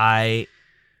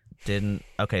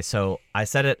 Okay, so I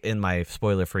said it in my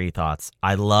spoiler-free thoughts.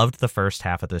 I loved the first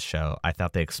half of this show. I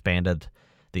thought they expanded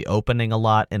the opening a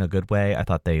lot in a good way. I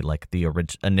thought they, like, the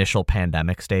initial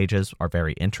pandemic stages are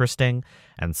very interesting,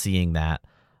 and seeing that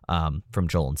from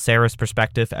Joel and Sarah's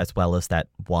perspective, as well as that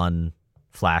one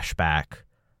flashback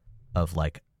of,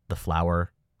 like, the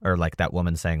flower, or, like, that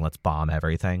woman saying, let's bomb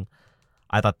everything.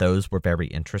 I thought those were very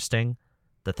interesting.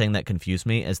 The thing that confused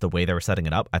me is the way they were setting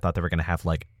it up. I thought they were going to have,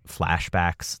 like,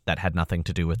 flashbacks that had nothing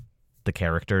to do with the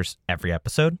characters every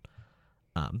episode.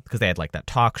 Because they had, like, that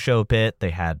talk show bit. They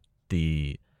had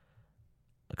the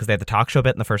talk show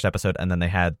bit in the first episode, and then they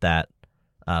had that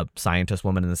scientist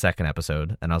woman in the second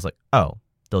episode. And I was like, oh,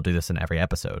 they'll do this in every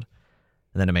episode.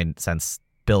 And then it made sense.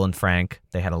 Bill and Frank,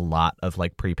 they had a lot of,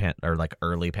 like,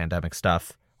 early pandemic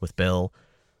stuff with Bill.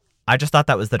 I just thought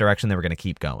that was the direction they were going to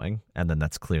keep going, and then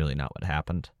that's clearly not what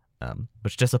happened,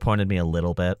 which disappointed me a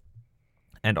little bit.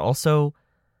 And also,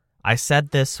 I said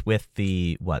this with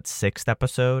the, sixth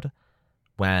episode,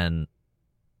 when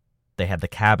they had the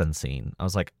cabin scene. I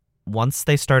was like, once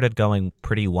they started going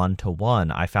pretty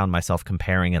one-to-one, I found myself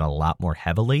comparing it a lot more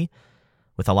heavily,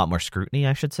 with a lot more scrutiny,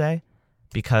 I should say,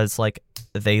 because, like,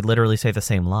 they literally say the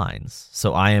same lines.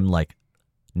 So I am, like,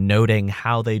 noting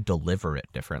how they deliver it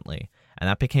differently. And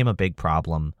that became a big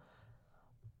problem.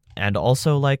 And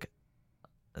also, like,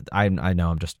 I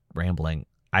know I'm just rambling.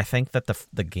 I think that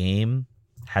the game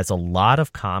has a lot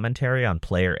of commentary on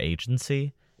player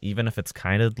agency, even if it's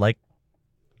kind of, like,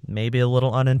 maybe a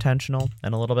little unintentional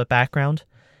and a little bit background.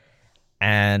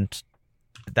 And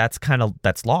that's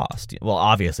lost. Well,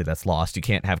 obviously that's lost. You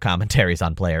can't have commentaries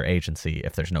on player agency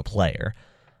if there's no player.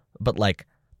 But, like,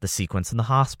 the sequence in the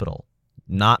hospital,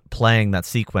 not playing that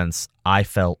sequence, I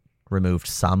felt removed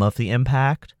some of the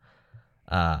impact.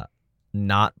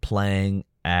 Not playing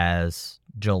as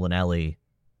Joel and Ellie,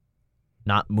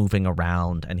 not moving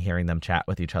around and hearing them chat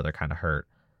with each other kind of hurt.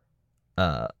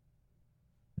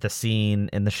 The scene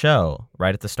in the show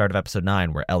right at the start of episode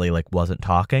 9 where Ellie, like, wasn't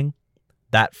talking,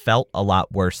 that felt a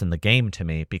lot worse in the game to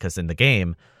me, because in the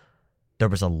game there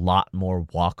was a lot more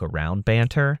walk around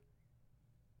banter.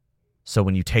 So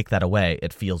when you take that away,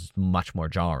 it feels much more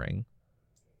jarring.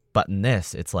 But in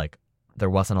this, it's like there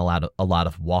wasn't a lot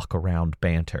of walk around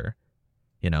banter,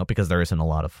 because there isn't a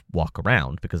lot of walk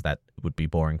around, because that would be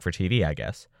boring for TV, I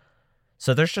guess.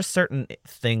 So there's just certain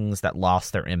things that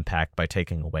lost their impact by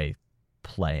taking away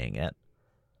playing it.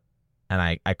 And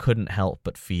I couldn't help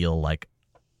but feel, like,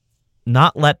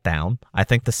 not let down. I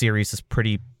think the series is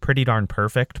pretty darn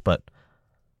perfect, but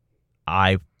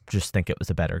I just think it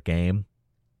was a better game.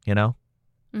 you know?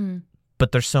 Mm.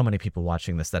 But there's so many people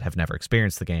watching this that have never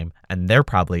experienced the game, and they're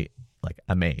probably like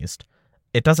amazed.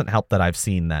 It doesn't help that I've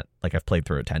seen that, like I've played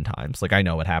through it 10 times. Like I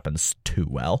know what happens too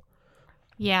well.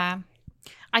 Yeah.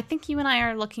 I think you and I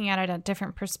are looking at it at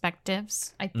different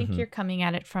perspectives. I think you're coming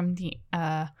at it from the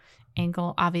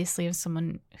angle, obviously, of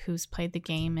someone who's played the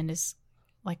game and is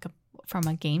like from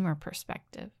a gamer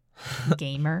perspective.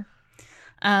 Gamer.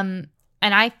 And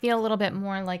I feel a little bit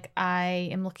more like I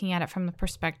am looking at it from the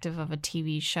perspective of a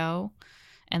TV show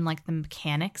and like the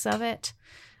mechanics of it.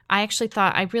 I actually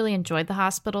thought I really enjoyed the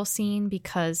hospital scene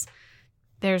because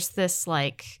there's this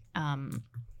like,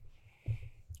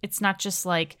 it's not just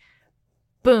like,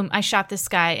 boom, I shot this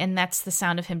guy and that's the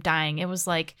sound of him dying. It was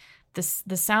like this,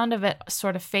 the sound of it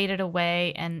sort of faded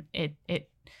away, and it,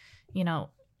 you know,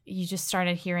 you just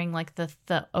started hearing like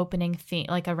the opening theme,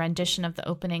 like a rendition of the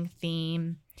opening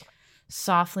theme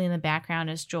softly in the background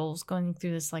as Joel's going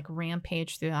through this like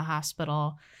rampage through the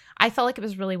hospital. I felt like it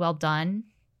was really well done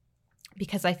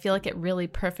because I feel like it really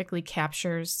perfectly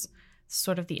captures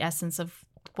sort of the essence of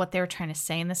what they were trying to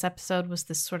say in this episode, was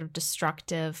this sort of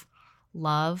destructive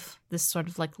love, this sort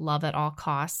of like love at all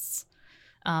costs,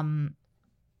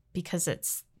 because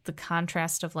it's the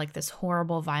contrast of like this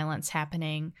horrible violence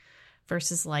happening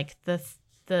versus like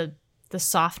the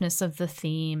softness of the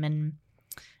theme and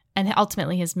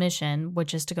ultimately his mission,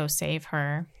 which is to go save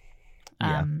her.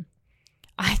 Yeah.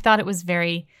 I thought it was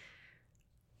very,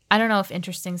 I don't know if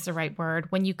interesting is the right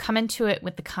word. When you come into it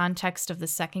with the context of the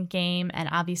second game, and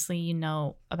obviously you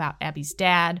know about Abby's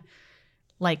dad,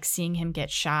 like seeing him get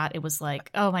shot, it was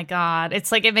like, oh my God.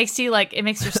 It's like, it makes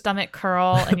your stomach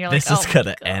curl and you're like, this is going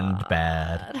to end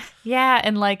bad. Yeah.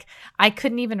 And like, I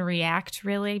couldn't even react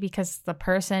really because the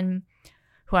person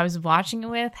who I was watching it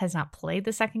with has not played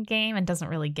the second game and doesn't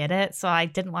really get it. So I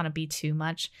didn't want to be too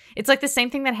much. It's like the same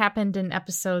thing that happened in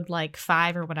episode like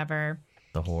 5 or whatever.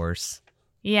 The horse.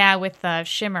 Yeah, with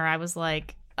Shimmer. I was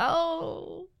like,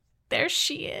 oh, there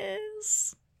she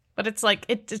is. But it's like,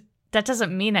 that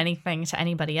doesn't mean anything to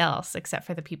anybody else except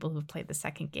for the people who've played the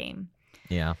second game.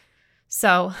 Yeah.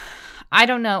 So I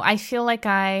don't know. I feel like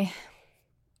I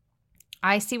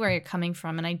see where you're coming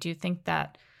from. And I do think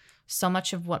that so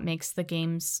much of what makes the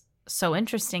games so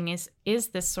interesting is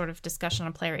this sort of discussion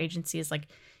on player agency, is like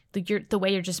the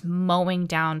way you're just mowing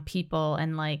down people,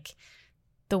 and like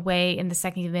the way in the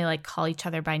second game they like call each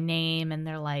other by name, and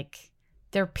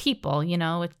they're people, you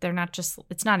know, they're not just,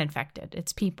 it's not infected,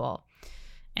 it's people.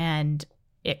 And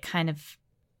it kind of,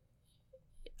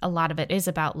 a lot of it is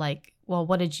about like, well,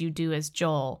 what did you do as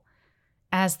Joel,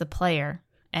 as the player,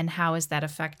 and how is that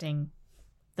affecting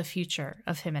the future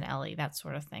of him and Ellie, that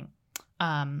sort of thing,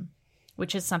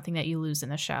 which is something that you lose in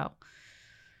the show.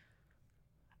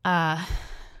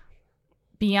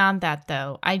 Beyond that,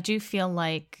 though, I do feel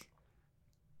like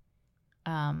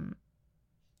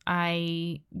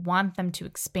I want them to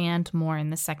expand more in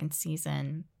the second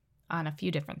season on a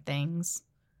few different things.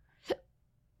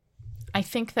 I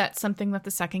think that something that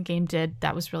the second game did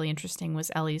that was really interesting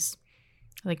was Ellie's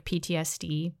like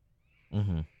PTSD.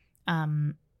 Mm-hmm.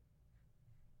 And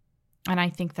I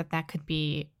think that could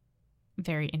be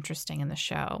very interesting in the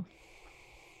show.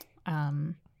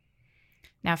 Now,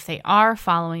 if they are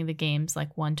following the games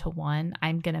like 1-to-1,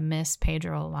 I'm going to miss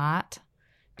Pedro a lot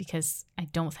because I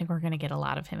don't think we're going to get a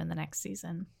lot of him in the next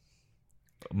season.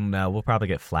 No, we'll probably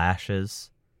get flashes.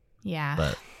 Yeah.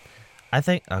 But I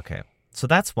think, okay. So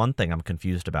that's one thing I'm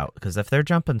confused about, because if they're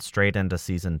jumping straight into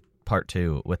season part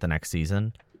 2 with the next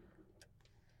season,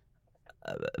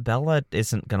 Bella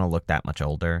isn't going to look that much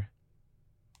older.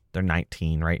 They're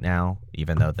 19 right now,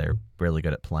 even though they're really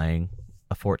good at playing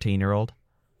a 14-year-old.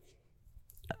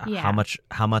 Yeah.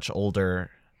 How much older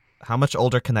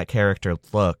can that character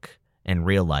look in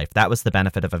real life? That was the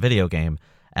benefit of a video game.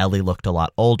 Ellie looked a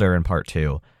lot older in part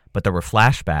 2, but there were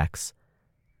flashbacks,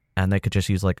 and they could just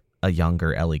use like a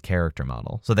younger Ellie character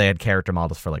model. So they had character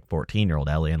models for like 14-year-old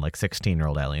Ellie and like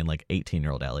 16-year-old Ellie and like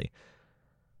 18-year-old Ellie.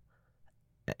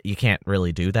 You can't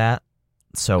really do that.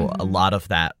 So a lot of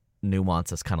that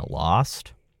nuance is kind of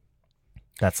lost.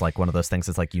 That's like one of those things.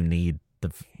 It's like you need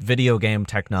the video game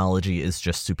technology is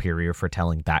just superior for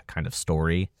telling that kind of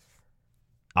story.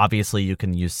 Obviously, you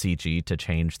can use CG to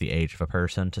change the age of a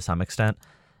person to some extent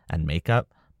and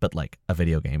makeup, but like a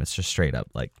video game, it's just straight up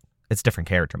like it's different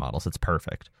character models. It's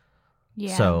perfect.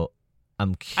 Yeah. So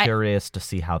I'm curious to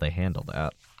see how they handle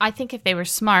that. I think if they were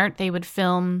smart, they would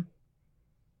film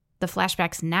the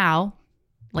flashbacks now,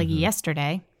 like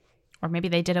yesterday, or maybe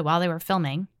they did it while they were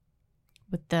filming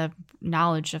with the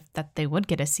knowledge of that they would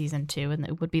get a season 2 and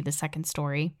it would be the second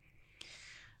story.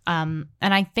 And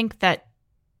I think that,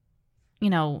 you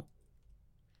know,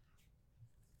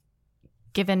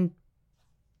 given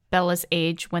Bella's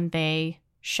age when they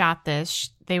shot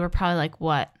this, they were probably like,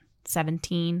 what,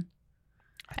 17?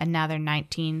 And now they're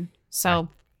 19. So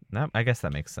I guess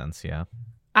that makes sense, yeah.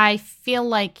 I feel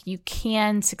like you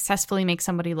can successfully make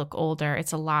somebody look older.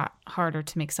 It's a lot harder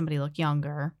to make somebody look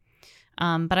younger.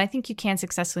 But I think you can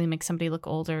successfully make somebody look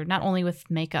older, not only with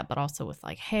makeup, but also with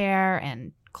like hair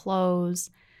and clothes.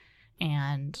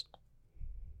 And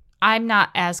I'm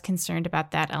not as concerned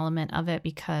about that element of it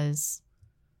because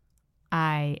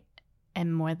I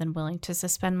am more than willing to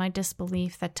suspend my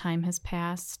disbelief that time has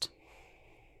passed.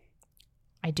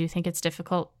 I do think it's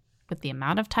difficult with the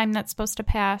amount of time that's supposed to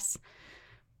pass,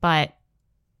 but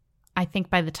I think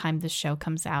by the time this show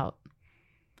comes out,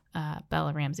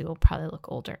 Bella Ramsey will probably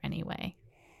look older anyway,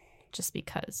 just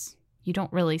because you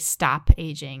don't really stop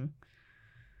aging.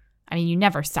 I mean, you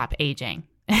never stop aging,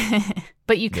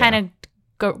 but you kind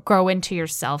of grow into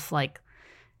yourself like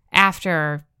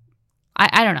after,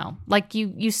 I don't know, like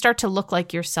you start to look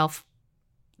like yourself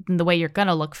the way you're going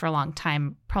to look for a long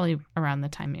time, probably around the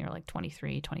time you're like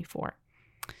 23, 24.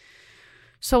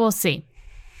 So we'll see.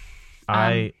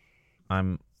 I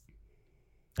don't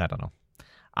know.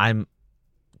 I'm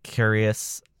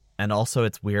curious, and also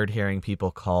it's weird hearing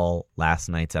people call last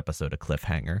night's episode a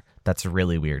cliffhanger. That's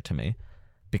really weird to me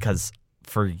because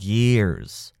for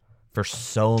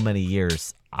so many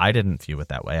years, I didn't view it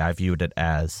that way. I viewed it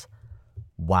as,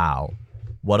 wow,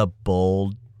 what a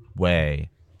bold way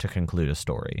to conclude a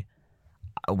story.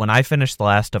 When I finished The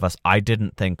Last of Us, I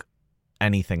didn't think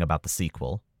anything about the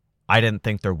sequel. I didn't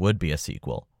think there would be a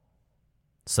sequel.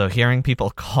 So hearing people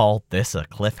call this a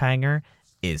cliffhanger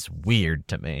is weird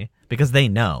to me because they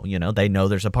know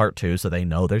there's a part 2, so they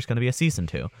know there's going to be a season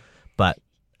 2.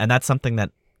 And that's something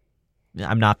that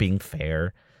I'm not being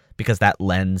fair because that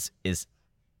lens is,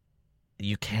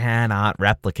 you cannot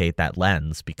replicate that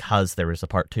lens because there is a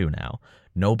part 2 now.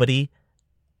 Nobody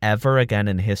ever again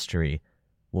in history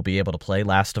will be able to play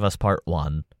Last of Us Part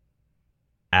 1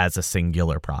 as a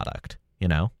singular product,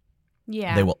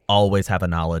 Yeah. They will always have a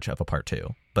knowledge of a part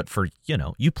 2. But for,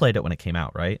 you played it when it came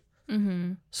out, right?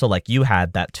 Mm-hmm. So, like, you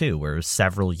had that too, where it was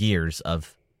several years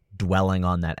of dwelling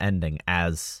on that ending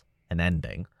as an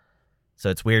ending. So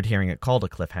it's weird hearing it called a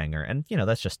cliffhanger. And,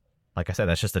 that's just, like I said,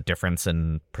 that's just a difference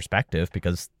in perspective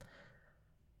because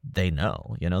they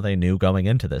know, they knew going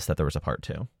into this that there was a part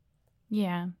 2.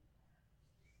 Yeah.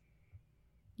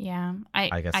 Yeah.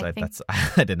 I guess I think... that's,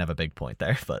 I didn't have a big point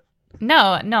there, but.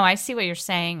 No, I see what you're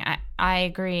saying. I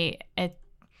agree.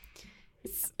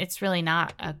 It's really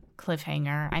not a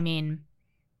cliffhanger. I mean,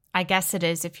 I guess it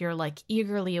is if you're like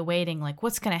eagerly awaiting like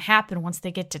what's going to happen once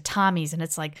they get to Tommy's, and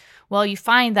it's like, well, you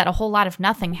find that a whole lot of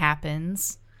nothing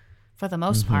happens for the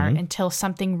most part until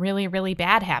something really, really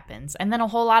bad happens, and then a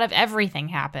whole lot of everything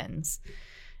happens.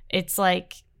 It's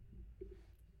like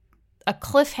a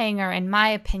cliffhanger, in my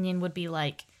opinion, would be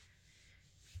like,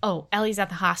 oh, Ellie's at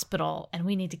the hospital and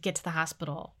we need to get to the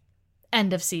hospital.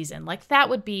 End of season. Like, that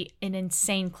would be an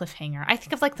insane cliffhanger. I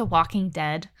think of like The Walking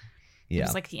Dead. Yeah. It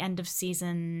was like the end of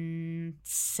season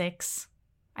 6,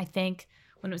 I think,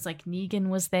 when it was like Negan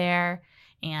was there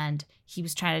and he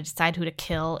was trying to decide who to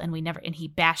kill, and he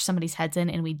bashed somebody's heads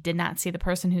in, and we did not see the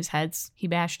person whose heads he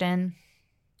bashed in.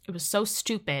 It was so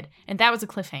stupid. And that was a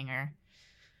cliffhanger.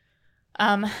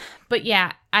 But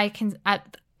yeah, I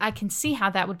can see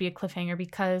how that would be a cliffhanger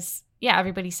because, yeah,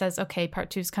 everybody says, okay, part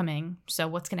 2 is coming. So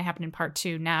what's going to happen in part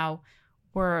 2? Now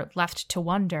we're left to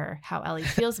wonder how Ellie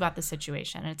feels about the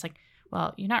situation. And it's like,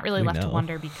 well, you're not really left to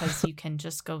wonder because you can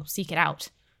just go seek it out.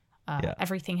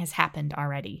 Everything has happened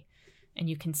already. And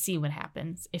you can see what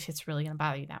happens if it's really going to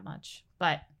bother you that much.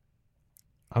 But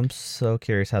I'm so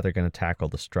curious how they're going to tackle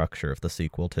the structure of the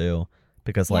sequel too.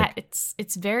 Because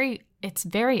it's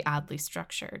very oddly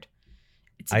structured.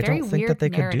 I don't think that they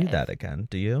could do that again.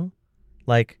 Do you?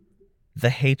 Like, the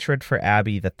hatred for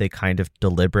Abby that they kind of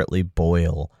deliberately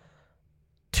boil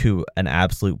to an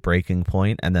absolute breaking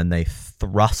point, and then they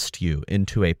thrust you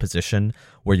into a position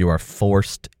where you are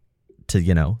forced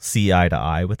to, see eye to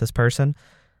eye with this person.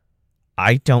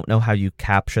 I don't know how you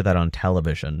capture that on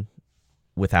television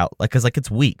without, because it's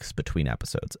weeks between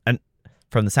episodes. And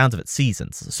from the sounds of it,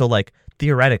 seasons. So,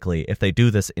 theoretically, if they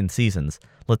do this in seasons,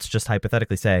 let's just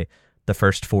hypothetically say the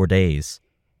first 4 days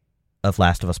of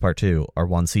Last of Us Part 2 are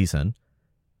one season.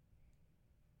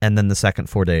 And then the second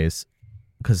 4 days,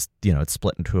 because, it's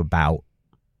split into about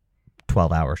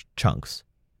 12-hour chunks.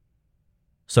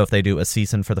 So if they do a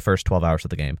season for the first 12 hours of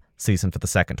the game, season for the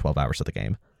second 12 hours of the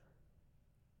game,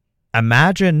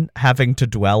 imagine having to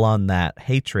dwell on that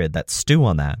hatred, that stew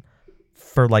on that,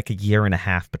 for a year and a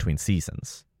half between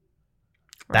seasons.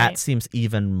 that seems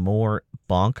even more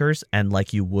bonkers, and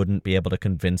like you wouldn't be able to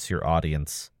convince your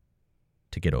audience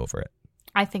to get over it.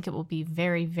 I think it will be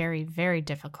very, very, very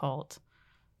difficult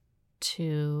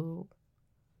to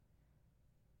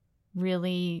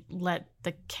really let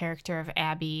the character of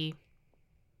Abby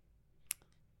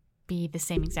be the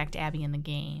same exact Abby in the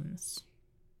games.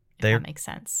 If that makes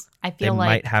sense. I feel like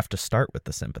they might have to start with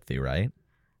the sympathy, right?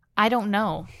 I don't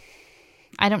know.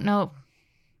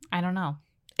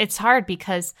 It's hard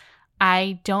because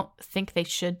I don't think they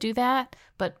should do that,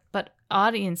 but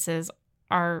audiences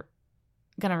are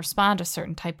going to respond a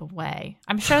certain type of way.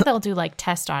 I'm sure they'll do like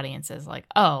test audiences, like,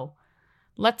 oh,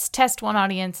 let's test one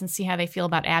audience and see how they feel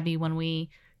about Abby when we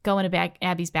go into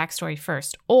Abby's backstory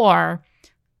first. Or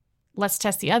let's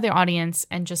test the other audience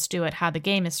and just do it how the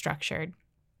game is structured.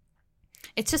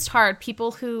 It's just hard.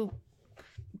 People who,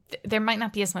 there might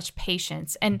not be as much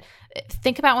patience. And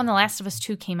think about when The Last of Us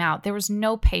 2 came out. There was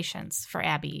no patience for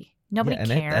Abby. Nobody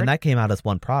cared. And that came out as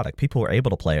one product. People were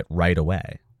able to play it right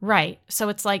away. Right. So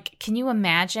it's like, can you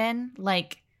imagine?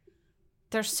 Like,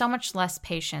 there's so much less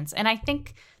patience. And I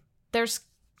think there's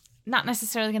not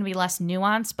necessarily going to be less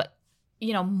nuance, but,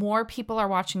 you know, more people are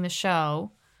watching the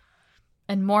show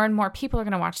and more people are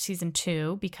going to watch season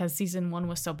 2 because season 1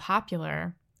 was so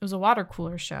popular. It was a water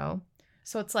cooler show.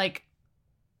 So it's like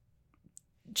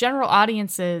general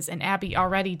audiences and Abby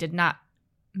already did not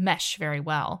mesh very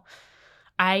well.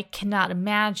 I cannot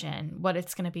imagine what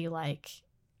it's going to be like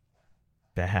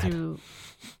through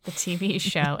the TV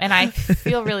show. And I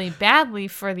feel really badly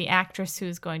for the actress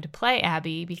who's going to play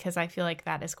Abby because I feel like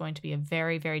that is going to be a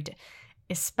very, very,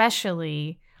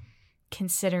 especially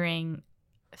considering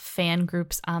fan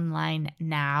groups online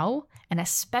now, and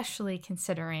especially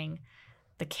considering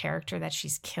the character that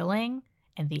she's killing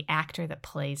and the actor that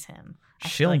plays him.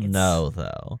 She'll know,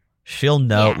 though. She'll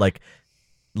know, like,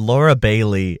 Laura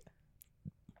Bailey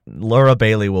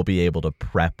will be able to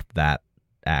prep that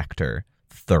actor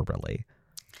thoroughly.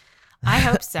 I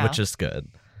hope so. Which is good.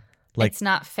 Like, it's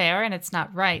not fair and it's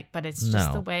not right, but it's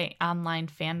just the way online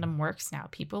fandom works now.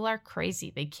 People are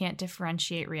crazy. They can't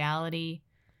differentiate reality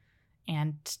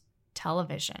and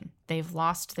television. They've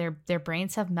lost their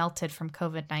brains have melted from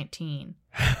COVID-19.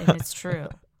 And it's true.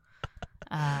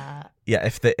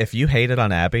 If you hated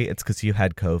on Abby, it's because you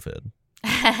had COVID.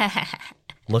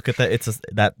 Look at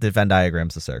that. The Venn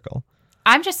diagram's a circle.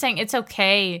 I'm just saying it's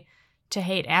okay to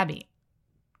hate Abby.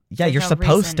 Yeah, you're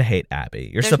supposed to hate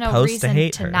Abby. You're supposed to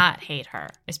hate her. There's no reason to not hate her,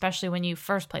 especially when you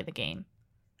first play the game,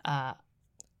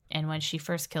 and when she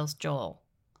first kills Joel.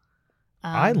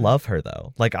 I love her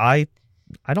though. Like I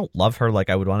don't love her like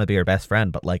I would want to be her best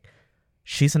friend, but like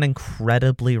she's an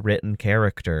incredibly written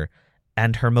character,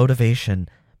 and her motivation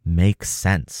makes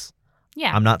sense.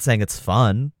 Yeah, I'm not saying it's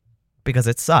fun because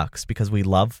it sucks because we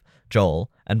love Joel,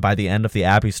 and by the end of the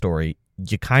Abby story,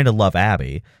 you kind of love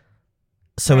Abby.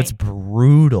 So It's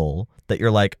brutal that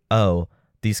you're like, oh,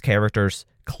 these characters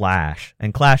clash.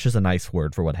 And clash is a nice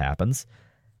word for what happens.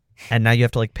 And now you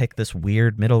have to like pick this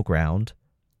weird middle ground.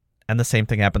 And the same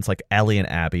thing happens, like Ellie and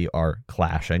Abby are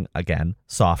clashing. Again,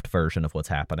 soft version of what's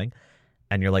happening.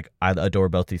 And you're like, I adore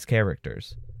both these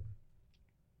characters.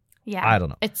 Yeah. I don't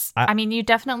know. I mean, you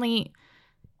definitely,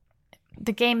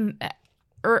 the game,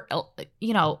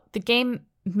 the game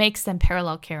makes them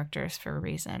parallel characters for a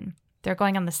reason. They're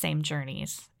going on the same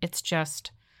journeys. It's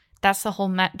just that's the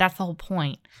whole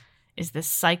point. Is this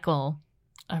cycle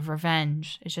of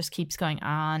revenge? It just keeps going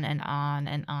on and on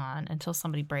and on until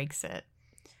somebody breaks it.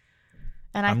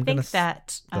 And I think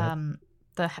that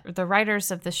the writers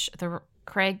of the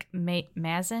Craig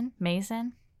Mazin,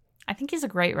 I think he's a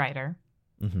great writer.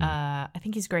 Mm-hmm. I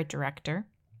think he's a great director.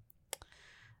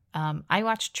 I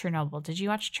watched Chernobyl. Did you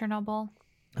watch Chernobyl?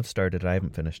 I've started. I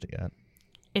haven't finished it yet.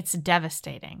 It's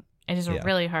devastating. It is a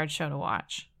really hard show to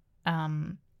watch.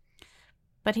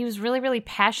 But he was really, really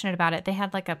passionate about it. They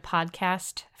had like a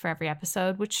podcast for every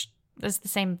episode, which is the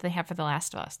same they have for The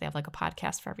Last of Us. They have like a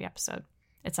podcast for every episode.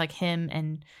 It's like him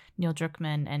and Neil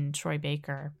Druckmann and Troy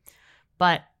Baker.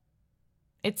 But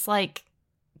it's like,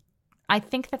 I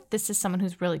think that this is someone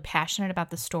who's really passionate about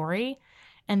the story.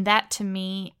 And that to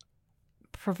me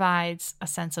provides a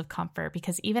sense of comfort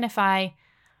because even if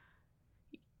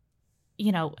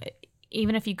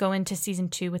even if you go into season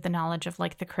 2 with the knowledge of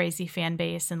like the crazy fan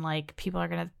base and like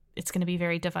it's going to be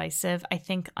very divisive, I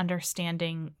think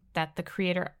understanding that the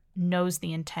creator knows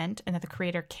the intent and that the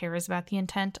creator cares about the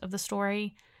intent of the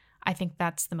story, I think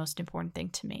that's the most important thing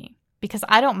to me. Because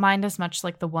I don't mind as much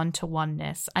like the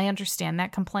one-to-one-ness. I understand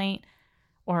that complaint,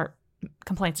 or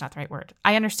complaint's not the right word.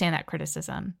 I understand that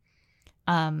criticism.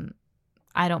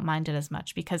 I don't mind it as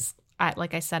much because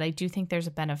like I said, I do think there's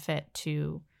a benefit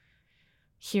to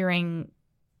hearing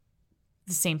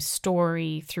the same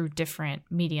story through different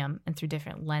medium and through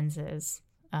different lenses.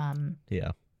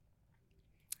 Yeah.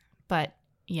 But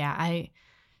yeah,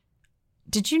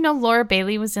 did you know Laura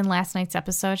Bailey was in last night's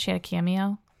episode? She had a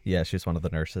cameo. Yeah, she's one of the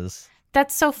nurses.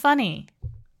 That's so funny.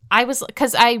 I was,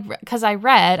 I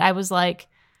read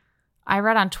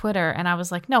on Twitter and I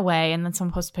was like, no way. And then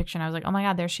someone posted a picture and I was like, oh my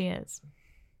God, there she is.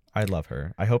 I love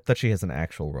her. I hope that she has an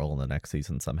actual role in the next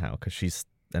season somehow, because she's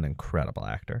an incredible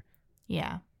actor.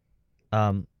 Yeah.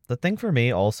 The thing for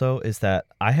me also is that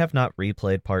I have not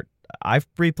replayed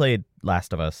I've replayed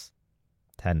Last of Us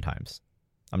 10 times.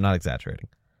 I'm not exaggerating.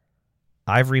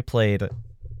 I've replayed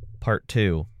part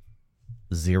 2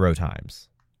 0 times.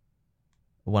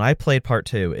 When I played part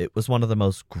 2, it was one of the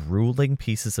most grueling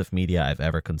pieces of media I've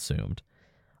ever consumed.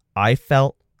 I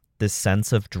felt this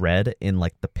sense of dread in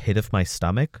like the pit of my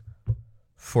stomach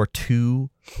for 2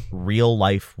 real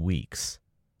life weeks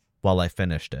while I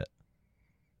finished it.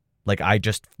 Like,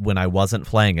 when I wasn't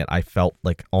playing it, I felt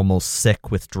like almost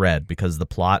sick with dread because the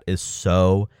plot is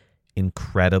so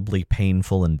incredibly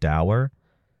painful and dour.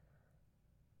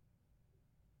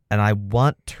 And I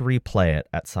want to replay it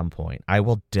at some point. I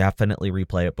will definitely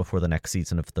replay it before the next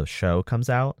season of the show comes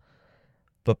out.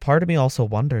 But part of me also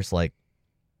wonders, like,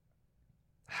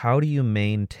 how do you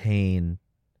maintain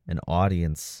an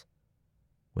audience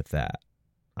with that?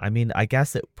 I mean, I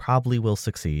guess it probably will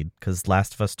succeed because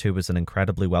Last of Us 2 is an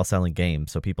incredibly well-selling game,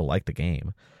 so people like the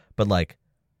game. But, like,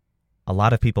 a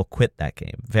lot of people quit that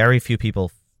game. Very few people,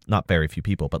 not very few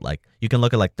people, but, like, you can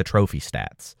look at, like, the trophy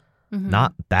stats. Mm-hmm.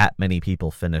 Not that many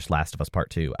people finished Last of Us Part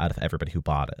 2 out of everybody who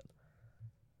bought it.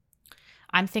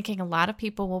 I'm thinking a lot of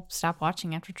people will stop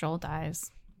watching after Joel dies.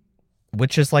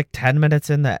 Which is like 10 minutes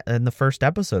in the first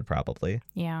episode, probably.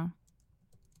 Yeah.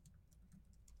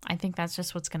 I think that's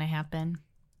just what's going to happen.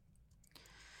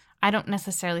 I don't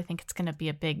necessarily think it's going to be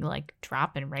a big like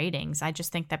drop in ratings. I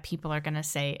just think that people are going to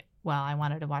say, well, I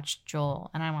wanted to watch Joel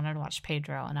and I wanted to watch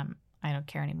Pedro and I don't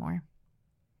care anymore.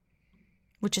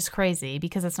 Which is crazy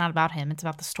because it's not about him. It's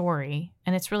about the story.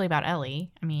 And it's really about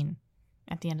Ellie. I mean,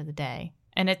 at the end of the day.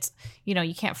 And it's, you know,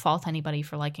 you can't fault anybody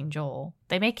for liking Joel.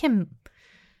 They make him,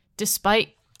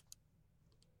 despite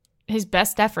his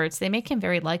best efforts, they make him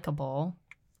very likable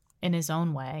in his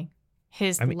own way.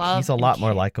 He's a lot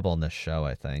more likable in this show,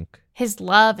 I think. His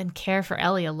love and care for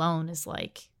Ellie alone is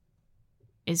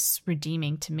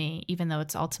redeeming to me, even though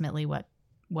it's ultimately what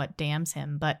damns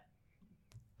him. But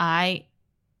I'm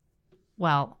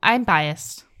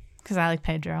biased because I like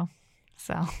Pedro.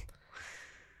 So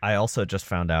I also just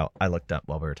found out, I looked up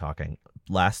while we were talking,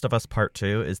 Last of Us Part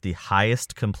 2 is the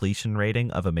highest completion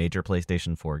rating of a major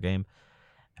PlayStation 4 game,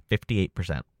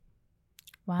 58%.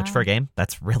 Wow. Which for a game,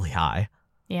 that's really high.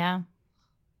 Yeah.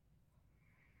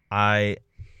 I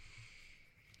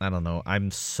don't know. I'm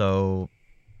so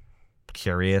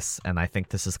curious, and I think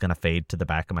this is going to fade to the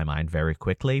back of my mind very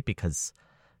quickly because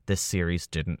this series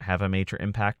didn't have a major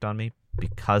impact on me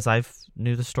because I've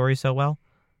knew the story so well.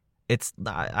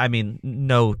 I mean,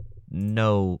 no,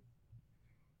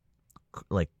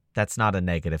 like, that's not a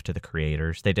negative to the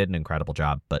creators. They did an incredible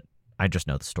job, but I just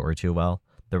know the story too well.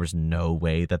 There was no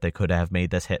way that they could have made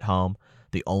this hit home.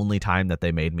 The only time that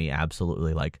they made me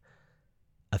absolutely, like,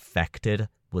 affected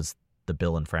was the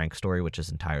Bill and Frank story, which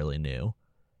is entirely new.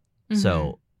 Mm-hmm.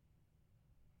 So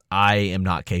I am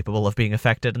not capable of being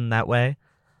affected in that way.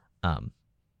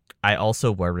 I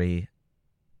also worry,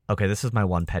 okay, this is my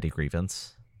one petty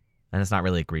grievance, and it's not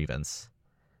really a grievance.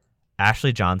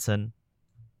 Ashley Johnson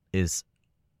is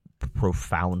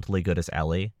profoundly good as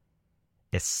Ellie,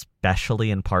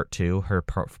 especially in part 2. Her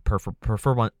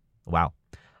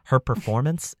her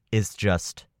performance is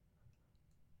just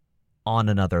on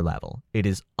another level. It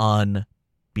is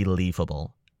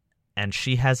unbelievable. And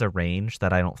she has a range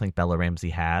that I don't think Bella Ramsey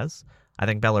has. I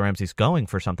think Bella Ramsey's going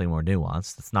for something more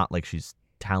nuanced. It's not like she's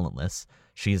talentless.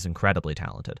 She is incredibly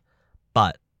talented.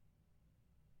 But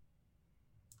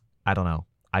I don't know.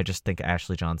 I just think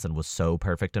Ashley Johnson was so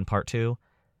perfect in part 2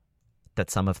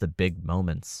 that some of the big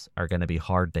moments are going to be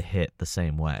hard to hit the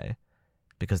same way.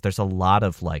 Because there's a lot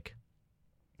of, like,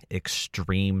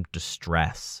 extreme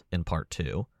distress in part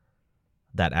 2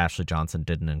 that Ashley Johnson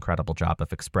did an incredible job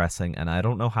of expressing, and I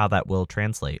don't know how that will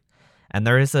translate. And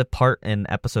there is a part in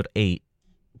episode 8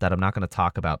 that I'm not going to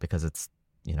talk about because it's,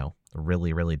 you know,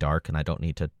 really, really dark, and I don't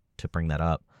need to bring that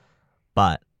up.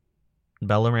 But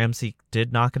Bella Ramsey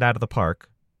did knock it out of the park.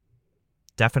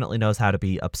 Definitely knows how to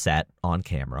be upset on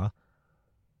camera.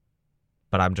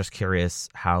 But I'm just curious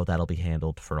how that'll be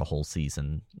handled for a whole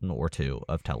season or 2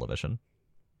 of television.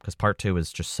 Because part 2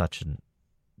 is just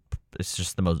it's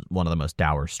just one of the most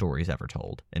dour stories ever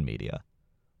told in media.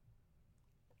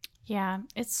 Yeah,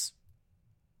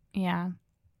 yeah.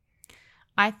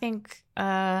 I think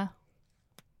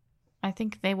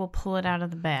they will pull it out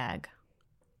of the bag.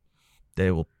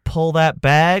 They will pull that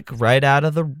bag right out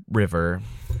of the river.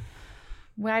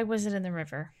 Why was it in the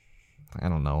river? I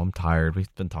don't know. I'm tired.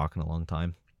 We've been talking a long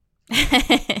time.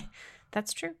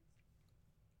 That's true.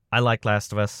 I like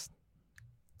Last of Us.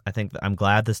 I'm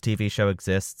glad this TV show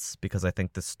exists because I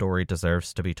think the story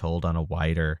deserves to be told in a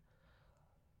wider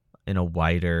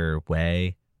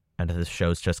way. And this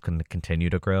show's just going to continue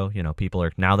to grow. You know, people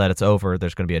are, now that it's over,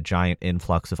 there's going to be a giant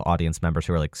influx of audience members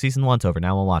who are like, season 1's over,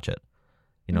 now we'll watch it.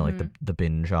 You know, like the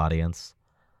binge audience.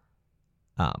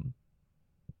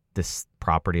 This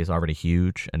property is already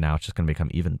huge, and now it's just going to become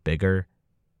even bigger.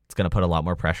 It's going to put a lot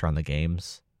more pressure on the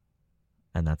games,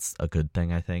 and that's a good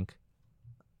thing, I think.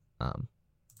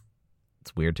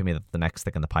 It's weird to me that the next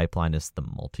thing in the pipeline is the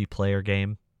multiplayer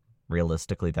game.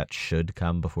 Realistically, that should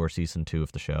come before season 2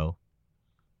 of the show.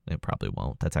 It probably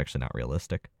won't. That's actually not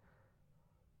realistic.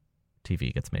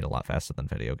 TV gets made a lot faster than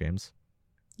video games.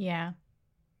 Yeah.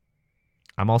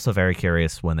 I'm also very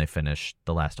curious when they finish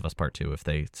The Last of Us Part 2 if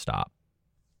they stop.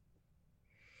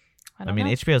 I mean,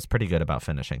 HBO is pretty good about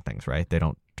finishing things, right? They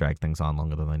don't drag things on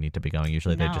longer than they need to be going.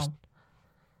 Usually they just...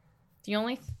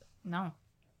 No.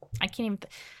 I can't even...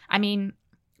 I mean,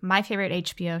 my favorite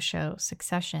HBO show,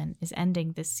 Succession, is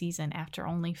ending this season after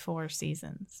only 4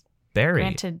 seasons. Barry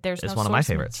Granted, there's is no one of my source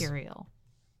favorites. Material.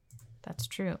 That's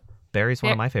true. Barry's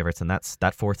one of my favorites, and that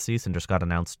 4th season just got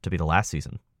announced to be the last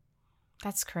season.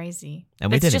 That's crazy.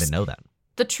 And we didn't even know that.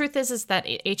 The truth is that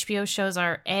HBO shows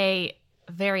are A,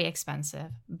 very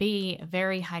expensive, B,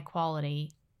 very high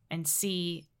quality, and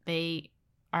C, they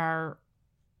are...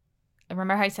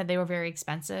 Remember how I said they were very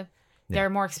expensive? Yeah. They're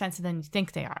more expensive than you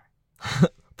think they are.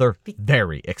 They're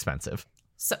very expensive.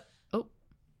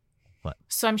 What?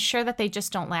 So I'm sure that they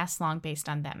just don't last long based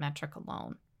on that metric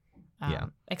alone. Yeah.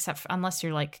 Unless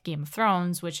you're like Game of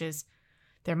Thrones, which is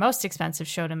their most expensive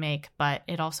show to make, but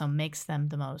it also makes them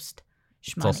the most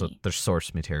shmoney. It's also their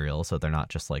source material, so they're not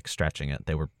just like stretching it.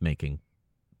 They were making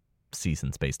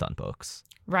seasons based on books.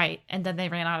 Right. And then they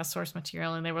ran out of source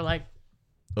material and they were like,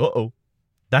 uh-oh.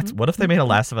 What if they made a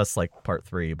Last of Us like part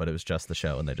 3, but it was just the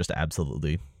show and they just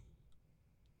absolutely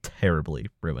terribly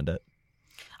ruined it?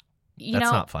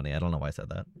 That's not funny. I don't know why I said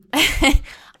that.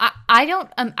 I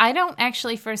don't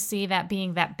actually foresee that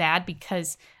being that bad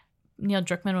because Neil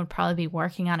Druckmann would probably be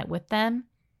working on it with them.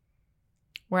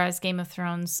 Whereas Game of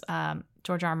Thrones,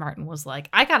 George R. R. Martin was like,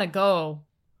 I gotta go.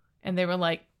 And they were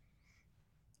like,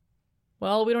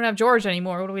 well, we don't have George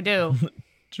anymore. What do we do?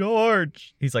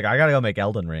 George. He's like, I gotta go make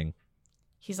Elden Ring.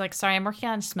 He's like, sorry, I'm working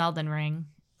on Smelden Ring.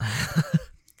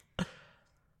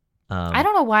 I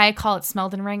don't know why I call it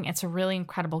Smelden Ring. It's a really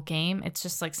incredible game. It's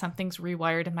just like something's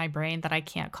rewired in my brain that I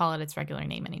can't call it its regular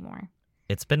name anymore.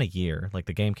 It's been a year. Like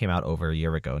the game came out over a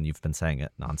year ago and you've been saying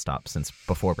it nonstop since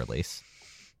before release.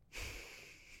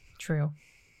 True.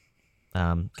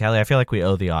 Kelly, I feel like we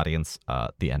owe the audience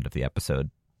the end of the episode.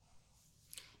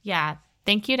 Yeah.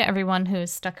 Thank you to everyone who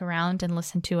has stuck around and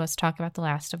listened to us talk about The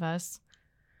Last of Us.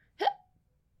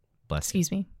 Bless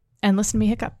Excuse me. And listen to me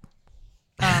hiccup.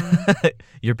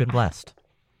 You've been blessed.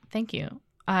 Thank you.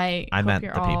 I meant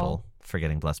the people for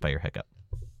getting blessed by your hiccup.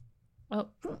 Oh,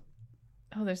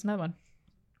 there's another one.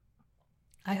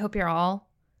 I hope you're all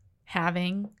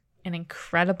having an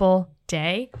incredible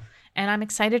day. And I'm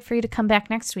excited for you to come back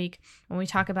next week when we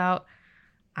talk about,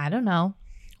 I don't know,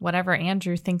 whatever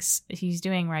Andrew thinks he's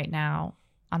doing right now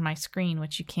on my screen,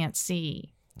 which you can't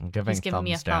see. I'm giving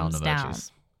me a thumbs down.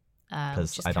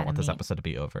 Because I don't want this episode to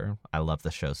be over. I love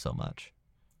this show so much.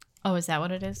 Oh, is that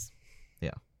what it is?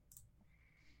 Yeah.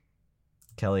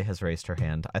 Kelly has raised her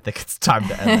hand. I think it's time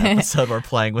to end the episode. We're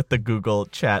playing with the Google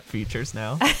chat features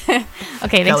now.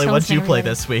 Okay, Kelly, what'd you play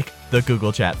this week? The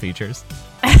Google chat features.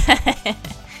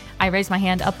 I raised my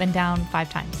hand up and down 5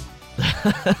 times.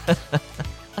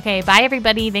 Okay, bye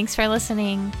everybody. Thanks for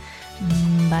listening.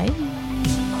 Bye.